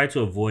 I try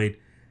to avoid.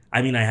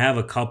 I mean, I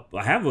have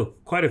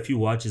quite a few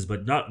watches,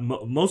 but not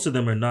most of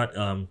them are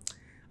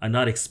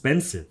not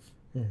expensive.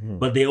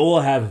 But they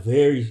all have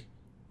very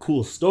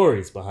cool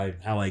stories behind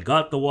how I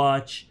got the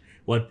watch,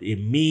 what it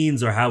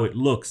means, or how it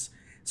looks.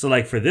 So,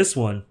 like for this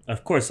one,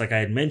 of course, like I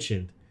had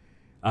mentioned,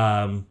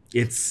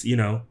 it's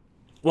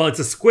it's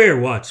a square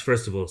watch.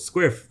 First of all,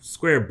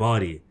 square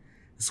body,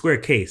 square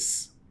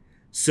case.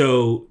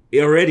 So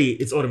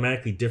it's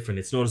automatically different.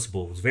 It's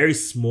noticeable. It's very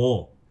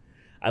small.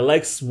 I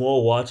like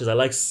small watches. I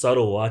like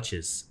subtle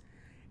watches,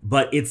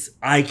 but it's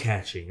eye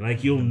catching.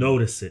 Like you'll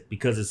notice it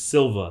because it's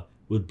silver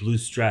with blue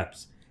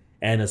straps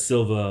and a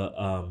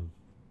silver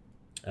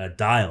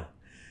dial.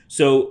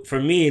 So for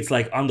me, it's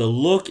like on the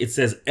look, it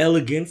says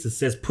elegance. It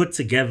says put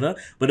together,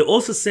 but it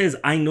also says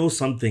I know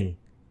something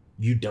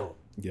you don't.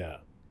 Yeah.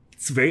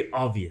 It's very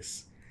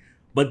obvious.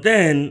 But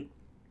then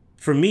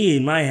for me,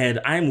 in my head,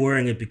 I'm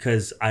wearing it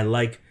because I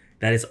like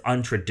that it's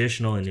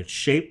untraditional in its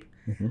shape.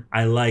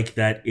 I like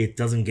that it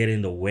doesn't get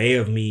in the way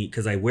of me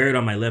because I wear it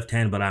on my left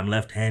hand, but I'm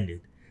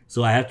left-handed.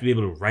 So I have to be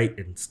able to write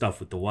and stuff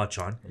with the watch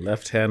on.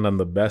 Left hand on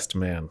the best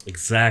man.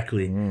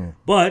 Exactly.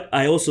 But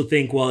I also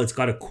think, well, it's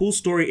got a cool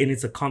story and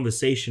it's a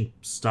conversation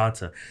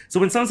starter. So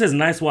when someone says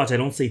nice watch, I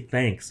don't say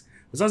thanks.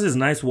 When someone says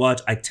nice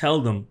watch, I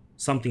tell them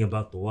something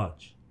about the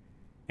watch.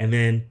 And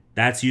then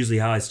that's usually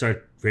how I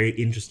start very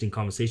interesting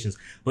conversations.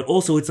 But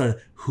also it's a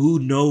who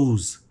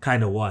knows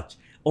kind of watch.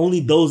 Only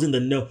those in the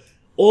know.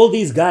 All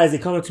these guys, they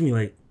come up to me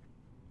like,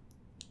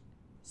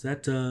 is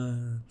that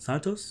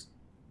Santos?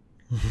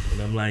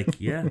 And I'm like,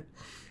 yeah. And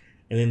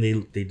then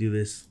they do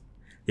this.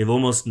 They've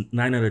almost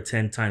 9 out of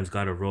 10 times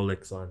got a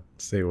Rolex on.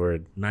 Say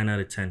word. 9 out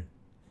of 10.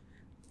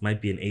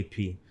 Might be an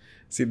AP.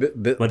 See,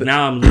 but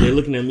now they're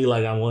looking at me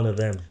like I'm one of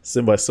them.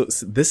 Simba, so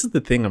this is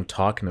the thing I'm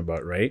talking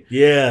about, right?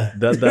 Yeah.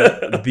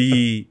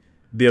 The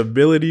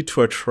ability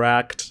to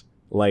attract,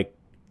 like,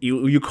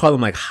 you call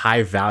them like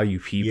high value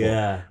people.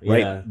 Yeah. Right?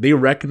 Yeah. They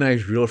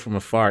recognize real from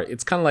afar.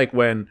 It's kind of like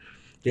when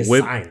There's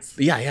signs.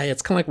 Yeah.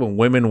 It's kind of like when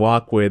women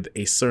walk with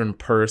a certain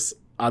purse,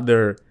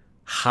 other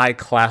high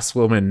class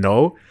women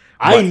know.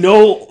 I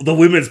know the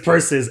women's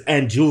purses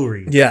and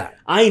jewelry. Yeah.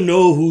 I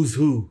know who's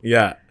who.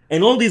 Yeah.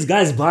 And all these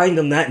guys buying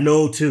them that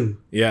know too.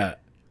 Yeah.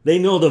 They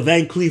know the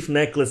Van Cleef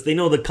necklace. They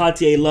know the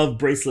Cartier Love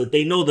bracelet.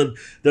 They know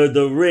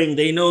the ring.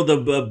 They know the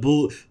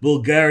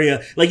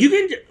Bulgaria. Like you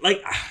can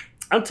like.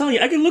 I'm telling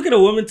you, I can look at a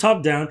woman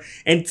top down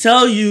and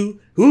tell you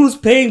who's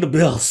paying the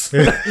bills.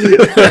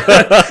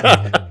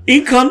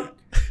 Income,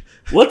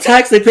 what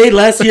tax they paid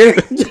last year.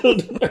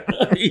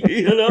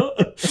 You know?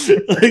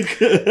 Like,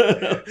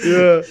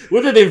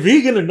 whether they're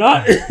vegan or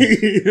not.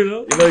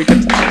 You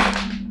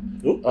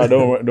know? I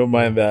don't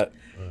mind that.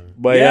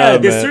 But yeah,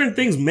 there's man. certain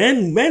things,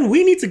 men,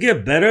 we need to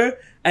get better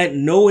at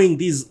knowing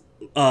these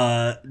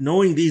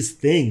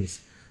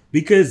things.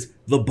 Because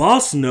the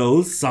boss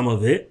knows some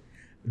of it.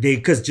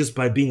 Because just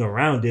by being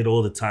around it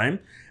all the time,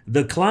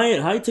 the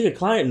client, high ticket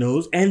client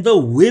knows, and the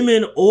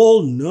women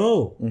all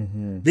know.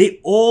 They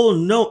all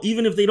know,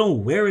 even if they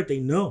don't wear it, they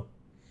know.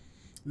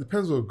 It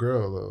depends what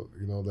girl though.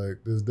 You know, like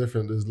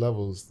there's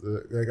levels.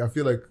 Like I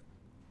feel like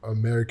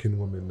American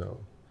women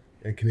know,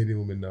 and Canadian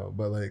women know.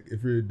 But like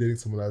if you're dating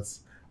someone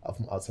that's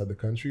from outside the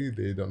country,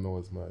 they don't know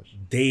as much.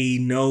 They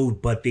know,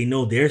 but they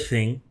know their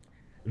thing.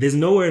 There's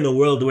nowhere in the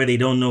world where they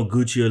don't know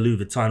Gucci or Louis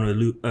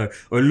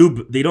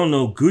Vuitton they don't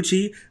know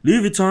Gucci,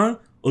 Louis Vuitton,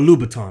 or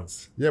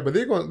Louboutins. Yeah, but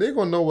they're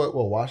gonna know what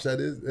watch that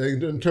is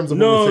in terms of.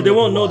 No, they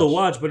won't know the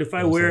watch. But if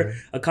I wear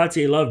a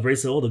Cartier Love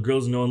bracelet, all the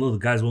girls know and all the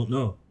guys won't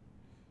know.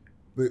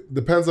 It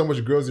depends on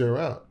which girls you're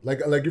around. Like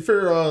if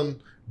you're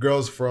around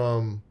girls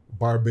from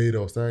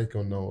Barbados, they ain't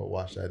gonna know what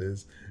watch that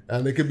is,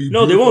 and they could be.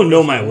 No, they won't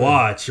know my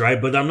watch,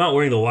 right? But I'm not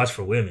wearing the watch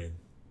for women.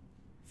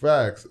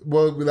 Facts.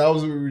 Well, that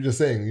was what we were just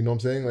saying. You know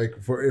what I'm saying? Like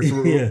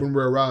when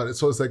we're around,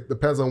 so it's like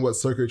depends on what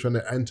circle you're trying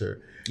to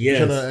enter. Yes.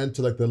 You're trying to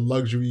enter like the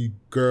luxury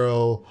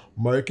girl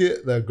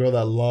market, that girl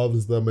that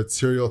loves the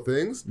material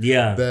things.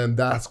 Yeah. Then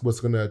that's what's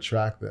gonna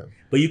attract them.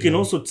 But you can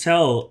also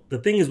tell. The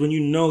thing is, when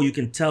you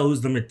can tell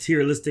who's the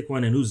materialistic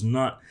one and who's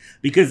not,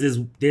 because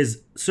there's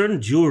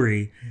certain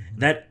jewelry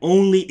that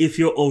only if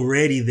you're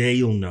already there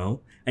you'll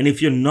know, and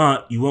if you're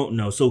not, you won't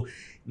know. So.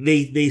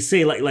 They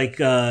say like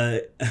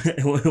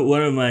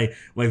one of my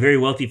very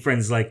wealthy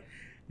friends, like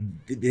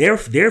their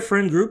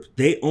friend group,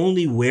 they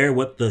only wear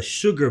what the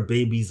sugar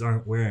babies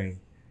aren't wearing.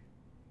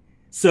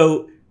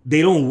 So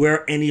they don't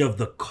wear any of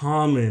the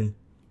common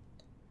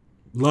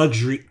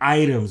luxury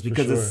items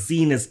because it's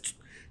seen as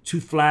too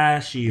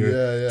flashy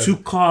or too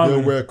common.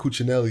 They'll wear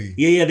Cucinelli.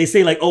 Yeah. They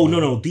say like, oh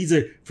no, these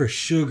are for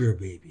sugar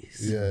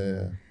babies.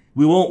 Yeah.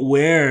 We won't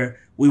wear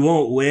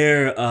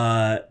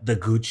the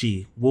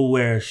Gucci. We'll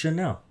wear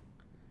Chanel.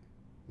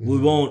 We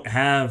won't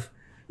have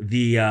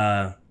the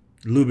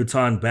Louis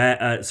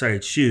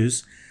Vuitton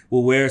shoes.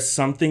 We'll wear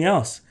something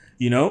else.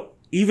 You know,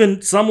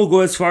 even some will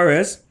go as far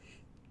as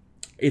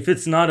If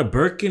it's not a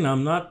Birkin,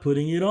 I'm not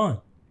putting it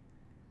on.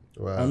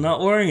 Wow. I'm not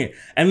wearing it.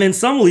 And then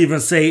some will even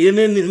say, and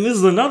then this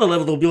is another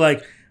level, they'll be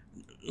like,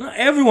 no,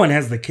 everyone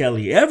has the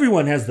Kelly.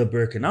 Everyone has the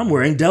Birkin. I'm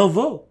wearing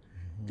Delvaux.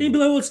 Then you'd be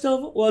like, what's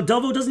Delvaux? Well,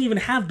 Delvaux doesn't even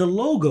have the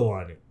logo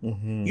on it.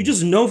 You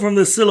just know from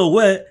the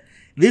silhouette,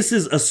 this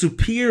is a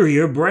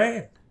superior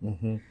brand.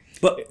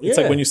 But It's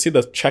like when you see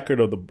the checkered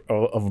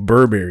of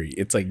Burberry,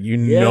 it's like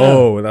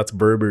know that's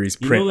Burberry's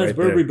print. You know that's right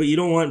Burberry, there. but you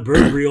don't want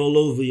Burberry all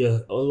over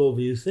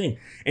your thing.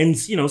 And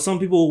some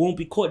people won't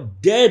be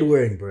caught dead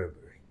wearing Burberry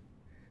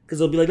because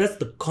they'll be like, that's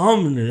the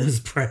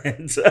commonest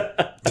brand.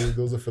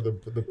 Those are for the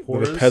For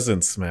poor. the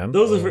peasants, man.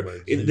 Those are my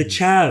for Jesus. the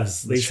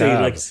chavs. They say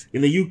like chavs.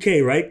 in the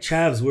UK, right?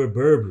 Chavs wear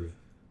Burberry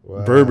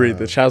Wow. Burberry,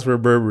 the chaps were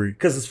Burberry.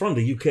 because it's from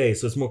the UK,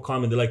 so it's more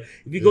common. They're like,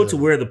 if you go to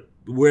where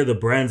the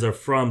brands are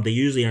from, they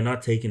usually are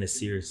not taking it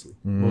seriously.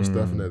 Most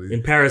definitely.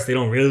 In Paris, they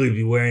don't really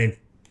be wearing,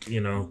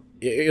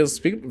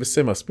 Speaking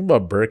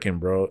about Birkin,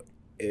 bro.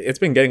 It's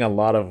been getting a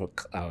lot of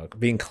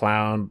being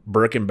clowned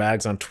Birkin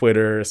bags on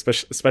Twitter,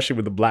 especially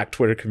with the Black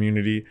Twitter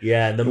community.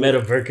 Yeah, the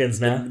Meta Birkins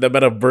now. The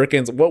better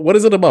Birkins. What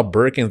is it about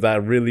Birkins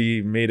that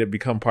really made it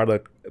become part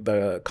of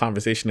the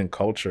conversation and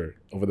culture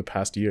over the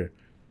past year?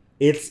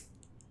 It's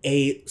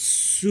a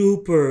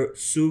super,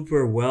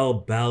 super well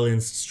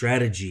balanced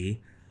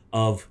strategy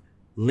of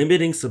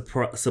limiting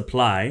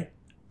supply,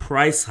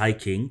 price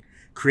hiking,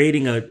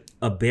 creating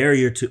a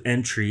barrier to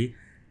entry,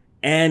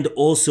 and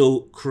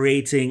also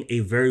creating a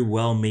very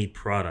well made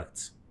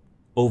product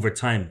over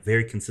time,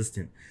 very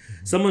consistent.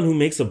 Someone who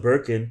makes a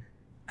Birkin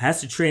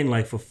has to train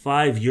like for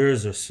 5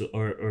 years or so,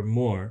 or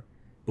more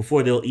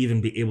before they'll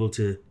even be able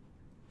to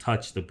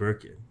touch the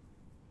Birkin.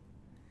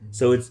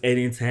 So it's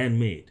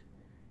handmade.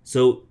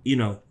 So,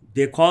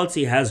 their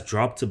quality has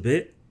dropped a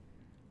bit,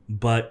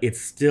 but it's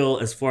still,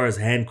 as far as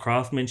hand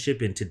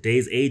craftsmanship in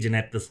today's age and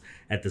at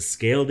the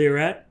scale they're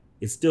at,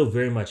 it's still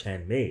very much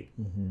handmade.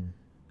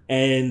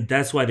 And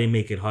that's why they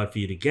make it hard for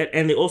you to get.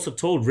 And they also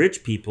told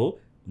rich people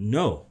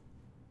no.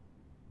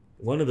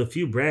 One of the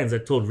few brands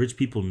that told rich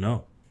people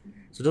no.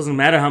 So it doesn't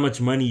matter how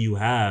much money you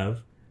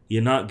have,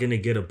 you're not going to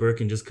get a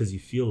Birkin just because you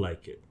feel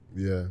like it.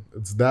 Yeah,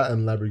 it's that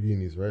and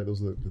Lamborghinis, right?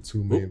 Those are the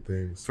two main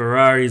things.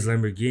 Ferraris,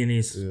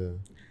 Lamborghinis. Yeah.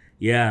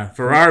 Yeah,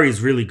 Ferrari's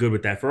really good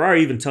with that.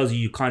 Ferrari even tells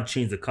you can't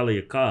change the color of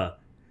your car.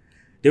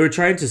 They were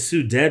trying to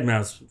sue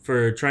Deadmau5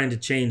 for trying to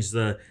change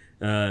the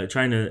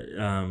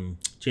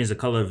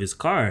color of his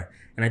car,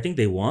 and I think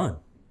they won.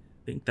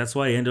 I think that's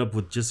why I ended up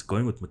with just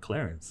going with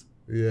McLarens.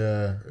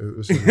 Yeah, it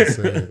was just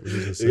insane. It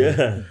was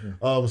insane.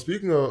 Yeah.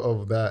 Speaking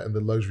of that in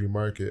the luxury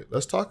market,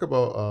 let's talk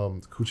about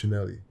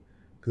Cucinelli,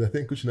 because I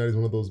think Cucinelli is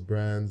one of those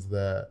brands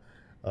that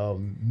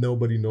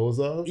nobody knows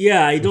of.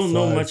 Yeah, I don't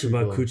know besides much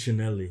about people.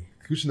 Cucinelli.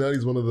 Cucinelli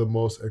is one of the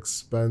most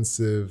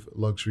expensive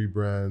luxury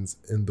brands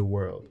in the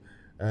world,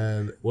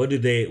 and What do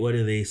they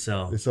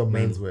sell? they sell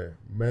menswear,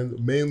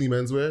 mainly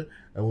menswear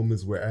and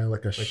women's wear, and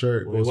like a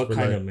shirt goes What for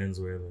kind like, of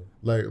menswear?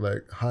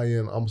 like high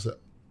end, almost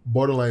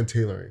borderline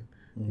tailoring.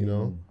 You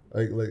know,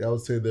 like I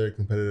would say they're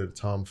competitive to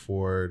Tom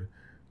Ford,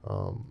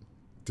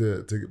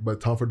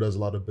 but Tom Ford does a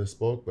lot of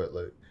bespoke, but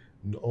like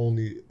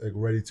only like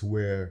ready to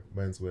wear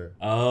menswear.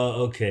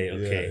 Oh, okay.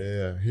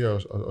 Yeah. Here,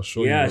 I'll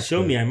show you. Yeah, real show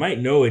quick. me. I might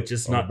know it,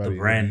 just Oh, not the buddy,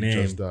 brand he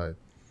name. Just died.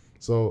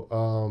 So,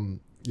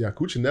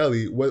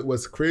 Cucinelli.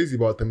 What's crazy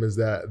about them is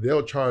that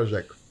they'll charge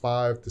like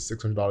 $500 to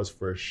 $600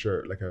 for a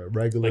shirt, like a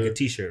regular, Like a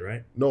T-shirt,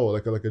 right? no,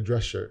 like a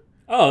dress shirt.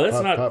 Oh,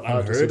 that's not Five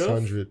to unheard of.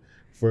 $600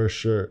 for a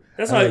shirt.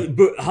 That's And,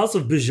 why House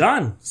of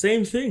Bijan,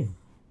 same thing.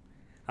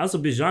 House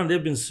of Bijan,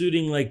 they've been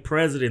suing like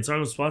presidents,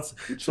 Arnold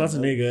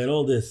Schwarzenegger, and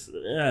all this.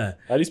 Yeah,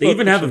 How do you they spell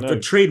even have a Cucinelli?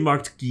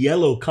 trademarked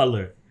yellow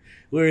color,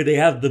 where they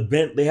have their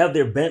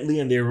Bentley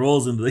and their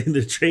Rolls in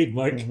the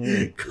trademark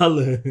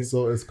color.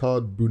 So it's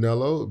called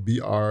Brunello,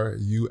 Brunello,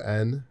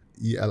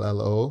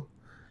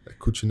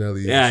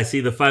 Cucinelli. Yeah, I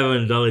see the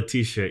 $500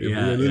 T-shirt.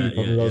 Yeah, literally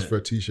 $500 for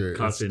a t-shirt.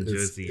 Cotton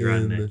jersey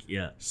around neck.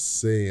 Yeah.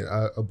 Insane.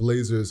 A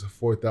blazer is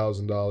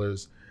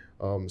 $4,000.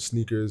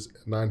 Sneakers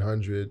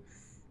 $900.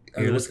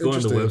 Here, And let's what's go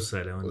on the interesting-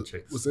 website. I want to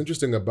check this. What's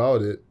interesting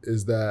about it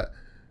is that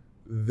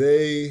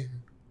they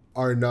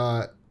are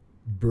not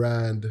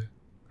brand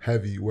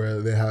heavy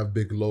where they have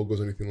big logos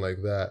or anything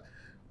like that,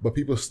 but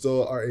people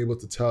still are able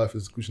to tell if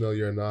it's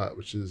Cucinelli or not,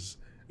 which is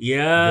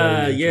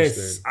Yeah, very yes,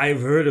 interesting. I've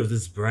heard of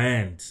this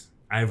brand.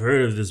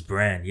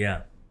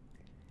 Yeah.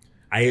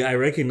 I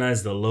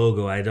recognize the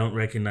logo. I don't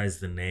recognize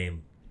the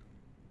name.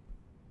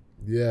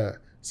 yeah.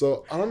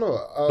 So I don't know.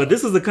 But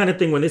this is the kind of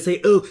thing when they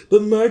say, "Oh,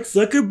 but Mark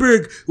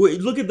Zuckerberg,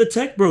 wait, look at the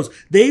tech bros.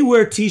 They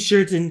wear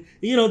t-shirts and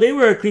they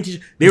wear a clean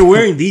t-shirt. They're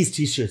wearing these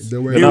t-shirts.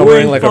 They're They're not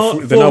wearing like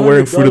 $400 they're not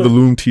wearing Fruit of the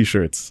Loom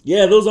t-shirts.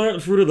 Yeah, those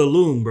aren't Fruit of the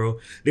Loom, bro.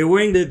 They're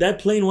wearing that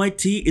plain white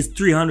tee is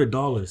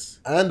 $300.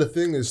 And the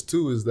thing is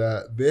too is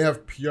that they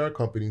have PR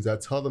companies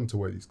that tell them to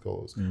wear these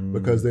clothes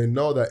because they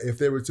know that if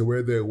they were to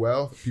wear their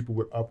wealth, people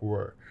would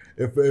uproar.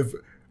 If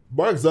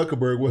Mark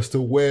Zuckerberg was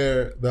to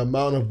wear the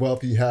amount of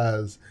wealth he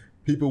has,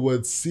 people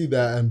would see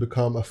that and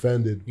become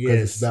offended because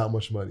Yes. it's that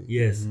much money.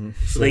 Yes.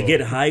 So they get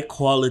high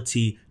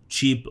quality,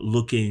 cheap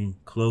looking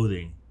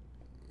clothing.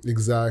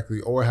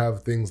 Exactly. Or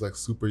have things like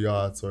super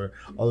yachts or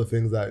other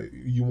things that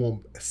you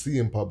won't see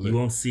in public. You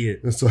won't see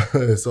it. And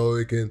so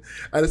it can,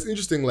 and it's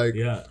interesting. Like,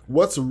 Yeah.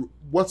 what's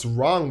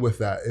wrong with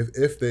that?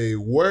 If they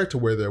were to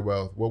wear their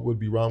wealth, what would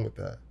be wrong with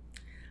that?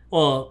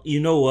 Well, you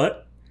know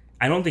what?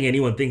 I don't think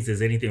anyone thinks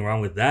there's anything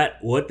wrong with that.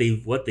 What they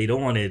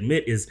don't want to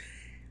admit is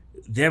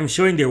them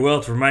showing their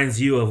wealth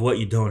reminds you of what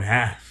you don't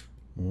have,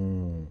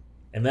 and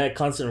that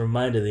constant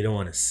reminder they don't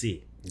want to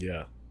see.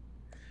 Yeah.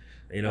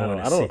 They I don't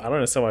want to don't see.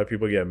 understand why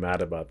people get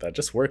mad about that.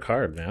 Just work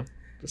hard, man.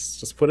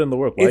 Just put in the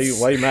work. Why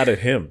you mad at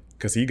him?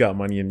 Because he got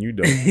money and you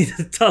don't.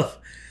 It's tough.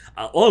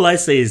 All I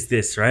say is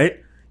this,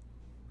 right?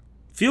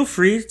 Feel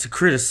free to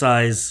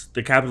criticize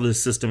the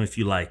capitalist system if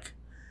you like,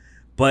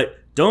 but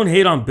don't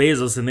hate on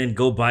Bezos and then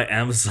go buy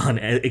Amazon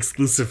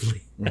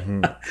exclusively.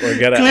 Or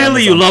get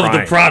Clearly, you love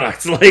the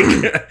product.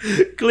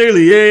 Like,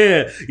 clearly,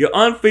 yeah. You're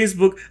on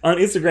Facebook, on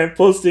Instagram,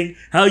 posting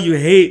how you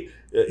hate,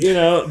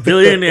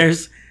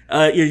 billionaires.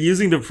 You're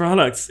using the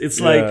products. It's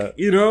like, and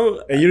you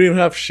don't even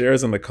have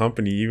shares in the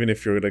company. Even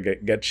if you're gonna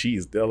get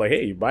cheese, they're like,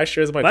 "Hey, buy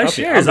shares in my company.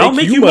 Shares. I'll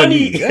make you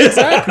money." Yeah,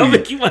 exactly. I'll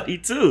make you money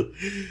too.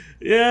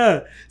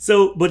 Yeah.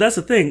 So, but that's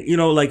the thing.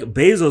 Like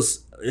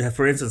Bezos,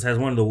 for instance, has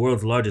one of the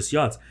world's largest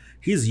yachts.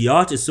 His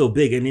yacht is so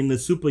big, and in the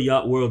super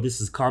yacht world, this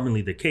is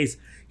commonly the case.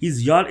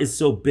 His yacht is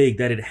so big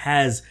that it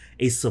has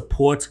a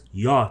support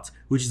yacht,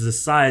 which is the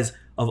size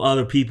of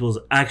other people's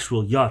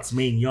actual yachts,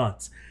 main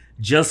yachts,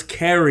 just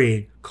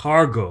carrying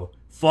cargo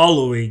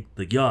following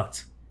the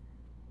yacht.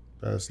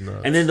 That's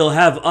nuts. And then they'll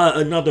have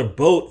another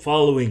boat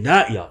following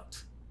that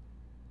yacht.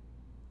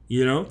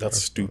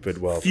 That's stupid.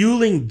 Well,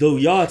 Fueling the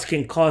yachts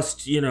can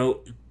cost,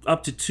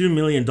 up to $2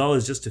 million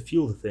just to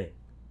fuel the thing.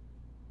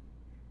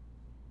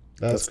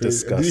 That's crazy.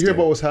 disgusting. Did you hear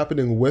about what's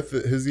happening with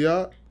his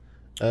yacht?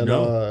 And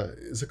No.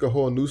 It's like a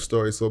whole news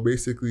story. So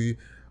basically,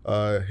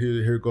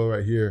 here go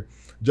right here.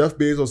 Jeff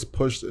Bezos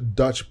pushed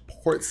Dutch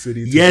port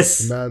city to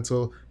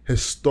dismantle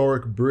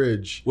historic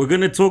bridge. We're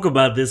going to talk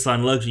about this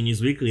on Luxury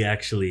News Weekly,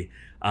 actually.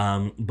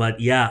 But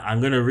yeah,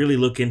 I'm going to really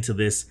look into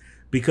this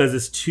because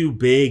it's too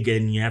big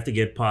and you have to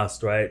get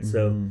past, right?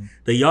 So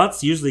the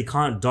yachts usually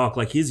can't dock.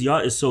 Like his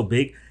yacht is so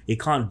big, it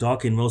can't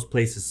dock in most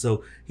places.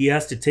 So he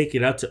has to take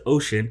it out to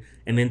ocean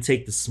and then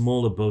take the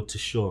smaller boat to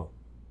shore.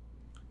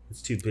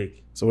 It's too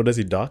big. So what does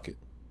he dock it?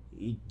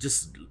 He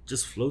just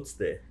floats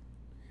there.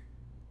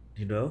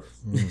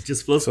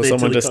 Just floats So there.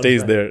 someone till it just comes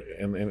stays back. there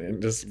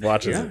and just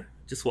watches it.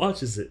 Just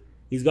watches it.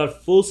 He's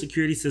got full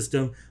security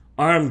system,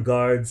 armed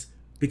guards,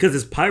 because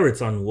there's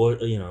pirates on water,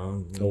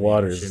 The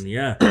waters. ocean,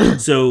 yeah.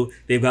 So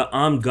they've got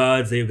armed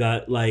guards. They've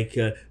got like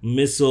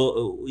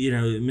missile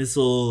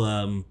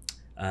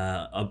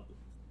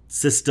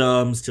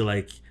systems to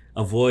like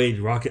avoid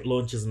rocket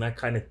launches and that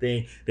kind of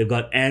thing. They've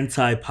got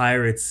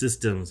anti-pirate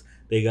systems.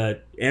 They got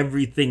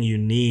everything you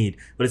need,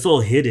 but it's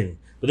all hidden.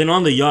 But then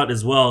on the yacht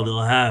as well,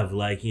 they'll have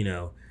like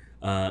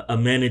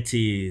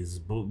amenities,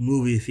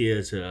 movie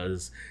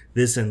theaters,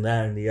 this and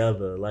that and the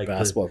other. Like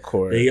Basketball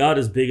court. The yacht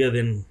is bigger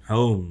than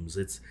homes.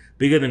 It's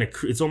bigger than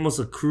it's almost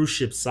a cruise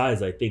ship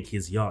size. I think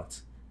his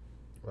yacht.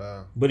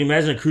 Wow. But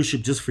imagine a cruise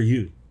ship just for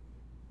you.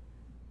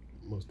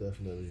 Most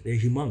definitely. They're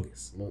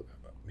humongous.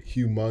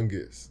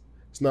 Humongous.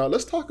 So now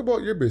let's talk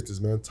about your business,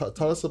 man.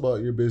 Tell us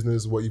about your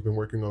business, what you've been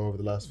working on over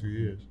the last few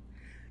years.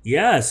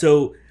 Yeah.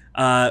 So,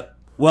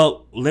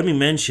 well, let me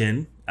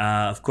mention.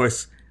 Of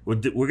course, we're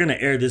going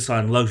to air this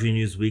on Luxury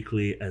News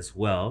Weekly as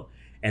well,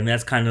 and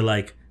that's kind of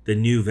like the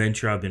new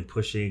venture I've been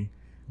pushing.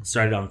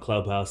 Started on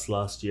Clubhouse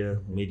last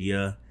year,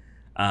 mid-year.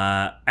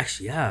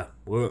 Actually, yeah,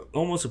 we're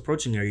almost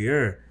approaching a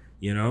year,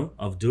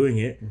 of doing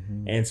it,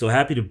 and so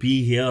happy to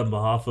be here on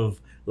behalf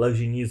of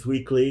Luxury News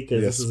Weekly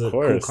because this is a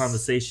cool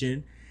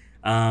conversation.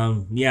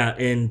 Yeah,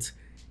 and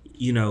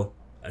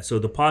so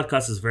the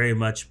podcast has very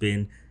much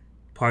been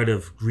part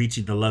of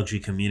reaching the luxury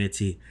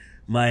community.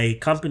 My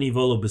company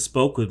Volo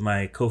Bespoke with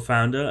my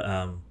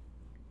co-founder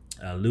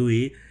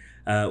Louis,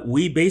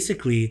 we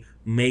basically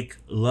make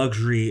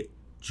luxury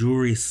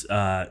jewelry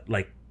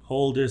like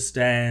holders,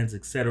 stands,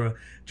 etc.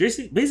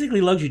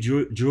 Basically luxury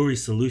jewelry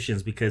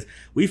solutions, because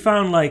we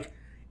found like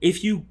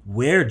if you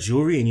wear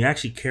jewelry and you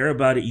actually care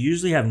about it, you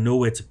usually have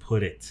nowhere to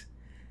put it,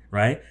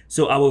 right?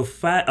 So our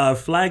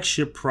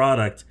flagship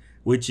product,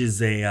 which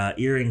is a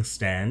earring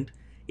stand,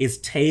 is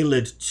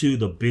tailored to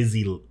the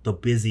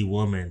busy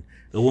woman,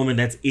 the woman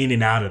that's in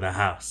and out of the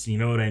house. You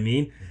know what I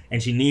mean?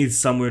 And she needs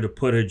somewhere to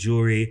put her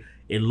jewelry.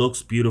 It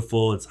looks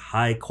beautiful. It's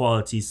high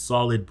quality,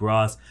 solid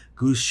brass,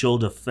 goose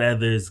shoulder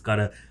feathers. Got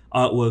a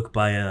artwork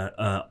by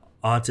a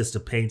artist, a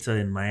painter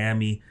in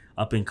Miami,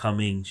 up and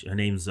coming. Her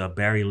name's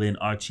Barry Lynn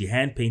Art. She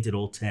hand painted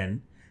all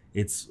 10.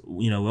 It's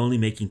we're only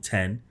making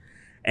 10,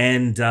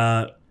 and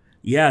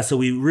so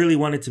we really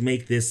wanted to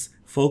make this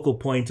focal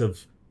point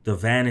of the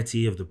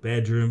vanity of the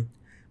bedroom.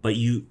 But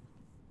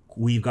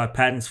we've got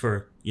patents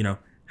for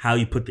how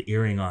you put the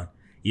earring on.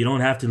 You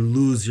don't have to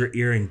lose your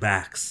earring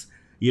backs.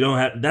 You don't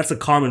have. That's a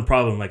common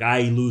problem. Like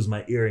I lose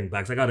my earring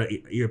backs. I got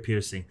an ear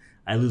piercing.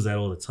 I lose that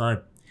all the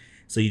time.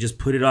 So you just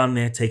put it on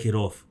there, take it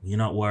off. You're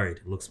not worried.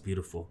 It looks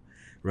beautiful,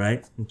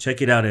 right? And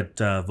check it out at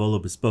Volo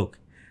Bespoke.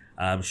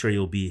 I'm sure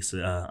you'll be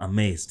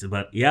amazed.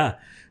 But yeah,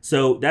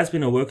 so that's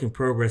been a work in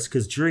progress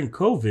because during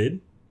COVID,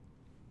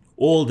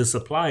 all the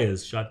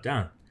suppliers shut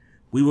down.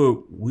 We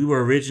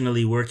were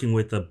originally working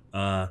with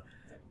a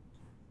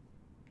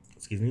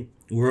we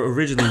were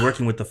originally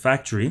working with the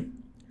factory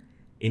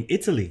in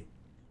Italy.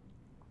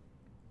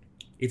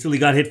 Italy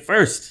got hit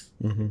first,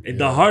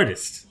 the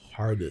hardest.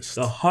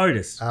 The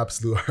hardest.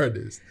 Absolute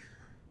hardest.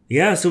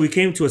 Yeah, so we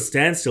came to a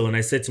standstill, and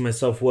I said to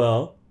myself,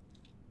 well,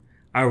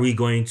 are we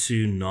going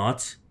to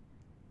not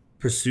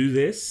pursue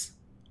this,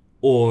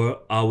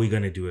 or are we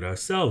going to do it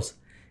ourselves?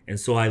 And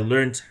so I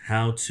learned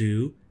how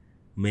to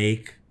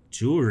make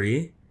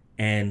jewelry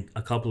and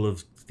a couple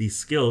of these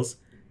skills,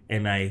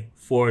 and I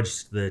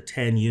forged the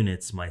 10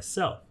 units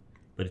myself.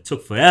 But it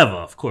took forever,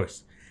 of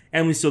course.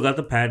 And we still got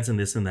the patents and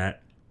this and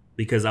that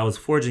because I was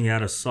forging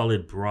out a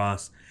solid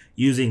brass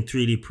using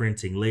 3D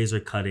printing, laser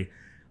cutting,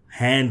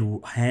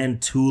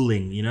 hand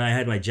tooling. You know, I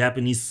had my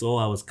Japanese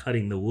saw. I was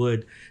cutting the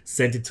wood,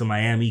 sent it to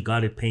Miami,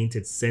 got it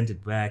painted, sent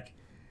it back.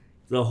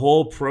 The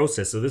whole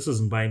process. So this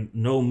is by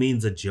no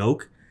means a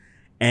joke.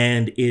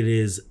 And it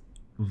is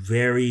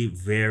very,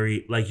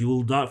 very, like you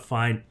will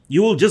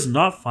just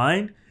not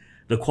find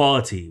the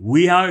quality.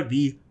 We are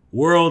the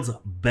world's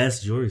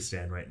best jewelry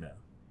stand right now.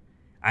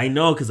 I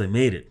know because I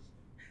made it.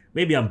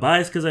 Maybe I'm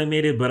biased because I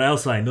made it, but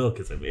I know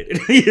because I made it.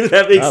 If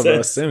that makes sense.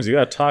 Bro, Sims, you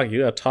gotta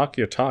talk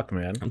your talk,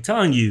 man. I'm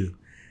telling you.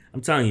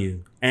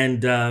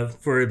 And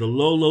for the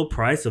low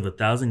price of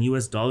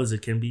 $1,000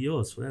 it can be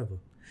yours forever.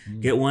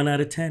 Get 1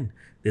 out of 10.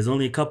 There's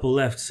only a couple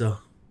left, so.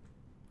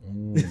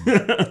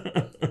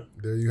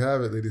 There you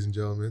have it, ladies and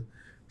gentlemen.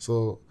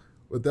 So,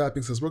 with that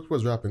being said, work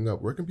was wrapping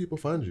up. Where can people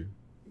find you?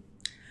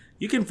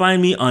 You can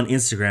find me on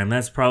Instagram.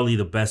 That's probably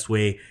the best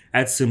way,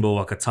 at Simba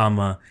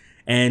Wakatama.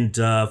 And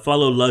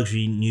follow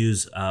Luxury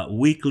News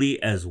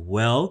weekly as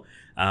well.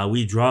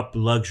 We drop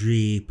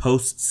luxury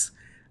posts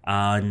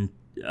on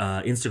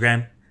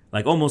Instagram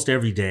like almost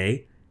every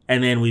day.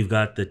 And then we've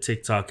got the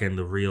TikTok and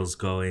the Reels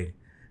going.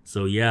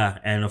 So yeah,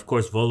 and of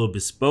course Volo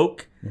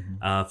Bespoke.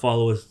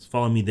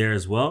 Follow me there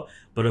as well.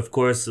 But of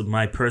course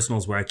my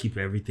personals where I keep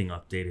everything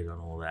updated on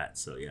all that.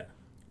 So yeah.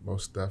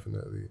 Most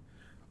definitely.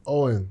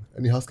 Owen,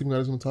 any housekeeping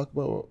items you want to talk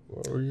about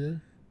while we're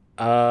here?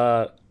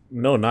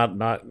 No,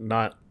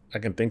 not I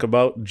can think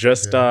about.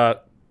 Just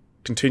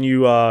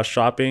continue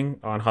shopping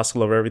on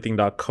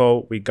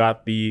hustleovereverything.co. We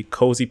got the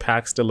cozy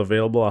pack still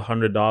available,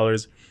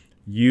 $100.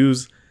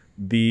 Use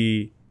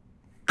the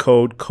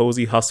code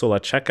Cozy Hustle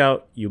at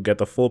checkout. You get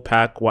the full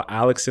pack. What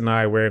Alex and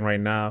I are wearing right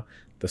now,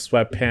 the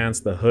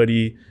sweatpants, the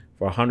hoodie,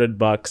 for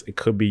 $100, it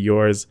could be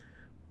yours.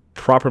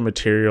 Proper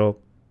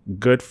material,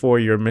 good for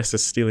your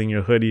missus stealing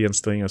your hoodie and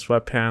stealing your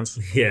sweatpants.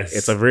 Yes,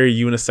 it's a very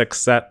unisex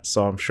set,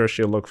 so I'm sure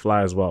she'll look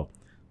fly as well.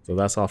 So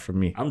that's all from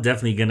me. I'm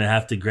definitely gonna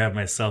have to grab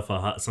myself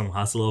some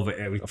Hustle Over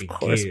Everything. Of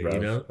course, gear, bro. You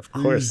know? Of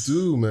course. Please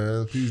do,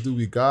 man. Please do.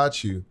 We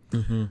got you.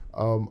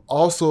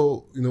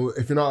 Also,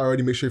 if you're not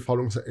already, make sure you're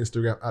following us on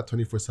Instagram at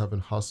 24/7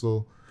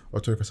 Hustle or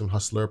 24/7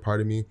 Hustler,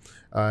 pardon me,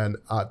 and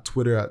at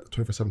Twitter at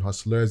 24/7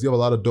 Hustlers. You have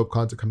a lot of dope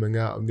content coming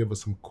out, and you have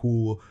some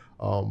cool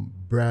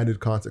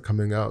branded content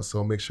coming out.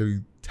 So make sure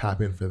you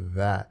tap in for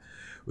that.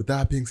 With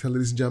that being said,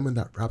 ladies and gentlemen,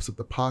 that wraps up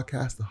the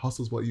podcast. The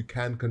hustle is what you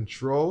can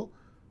control.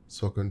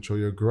 So control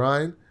your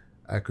grind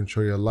and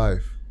control your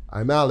life.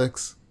 I'm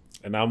Alex.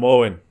 And I'm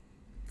Owen.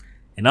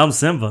 And I'm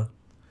Simba.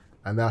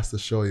 And that's the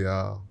show,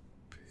 y'all.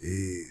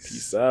 Peace.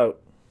 Peace out.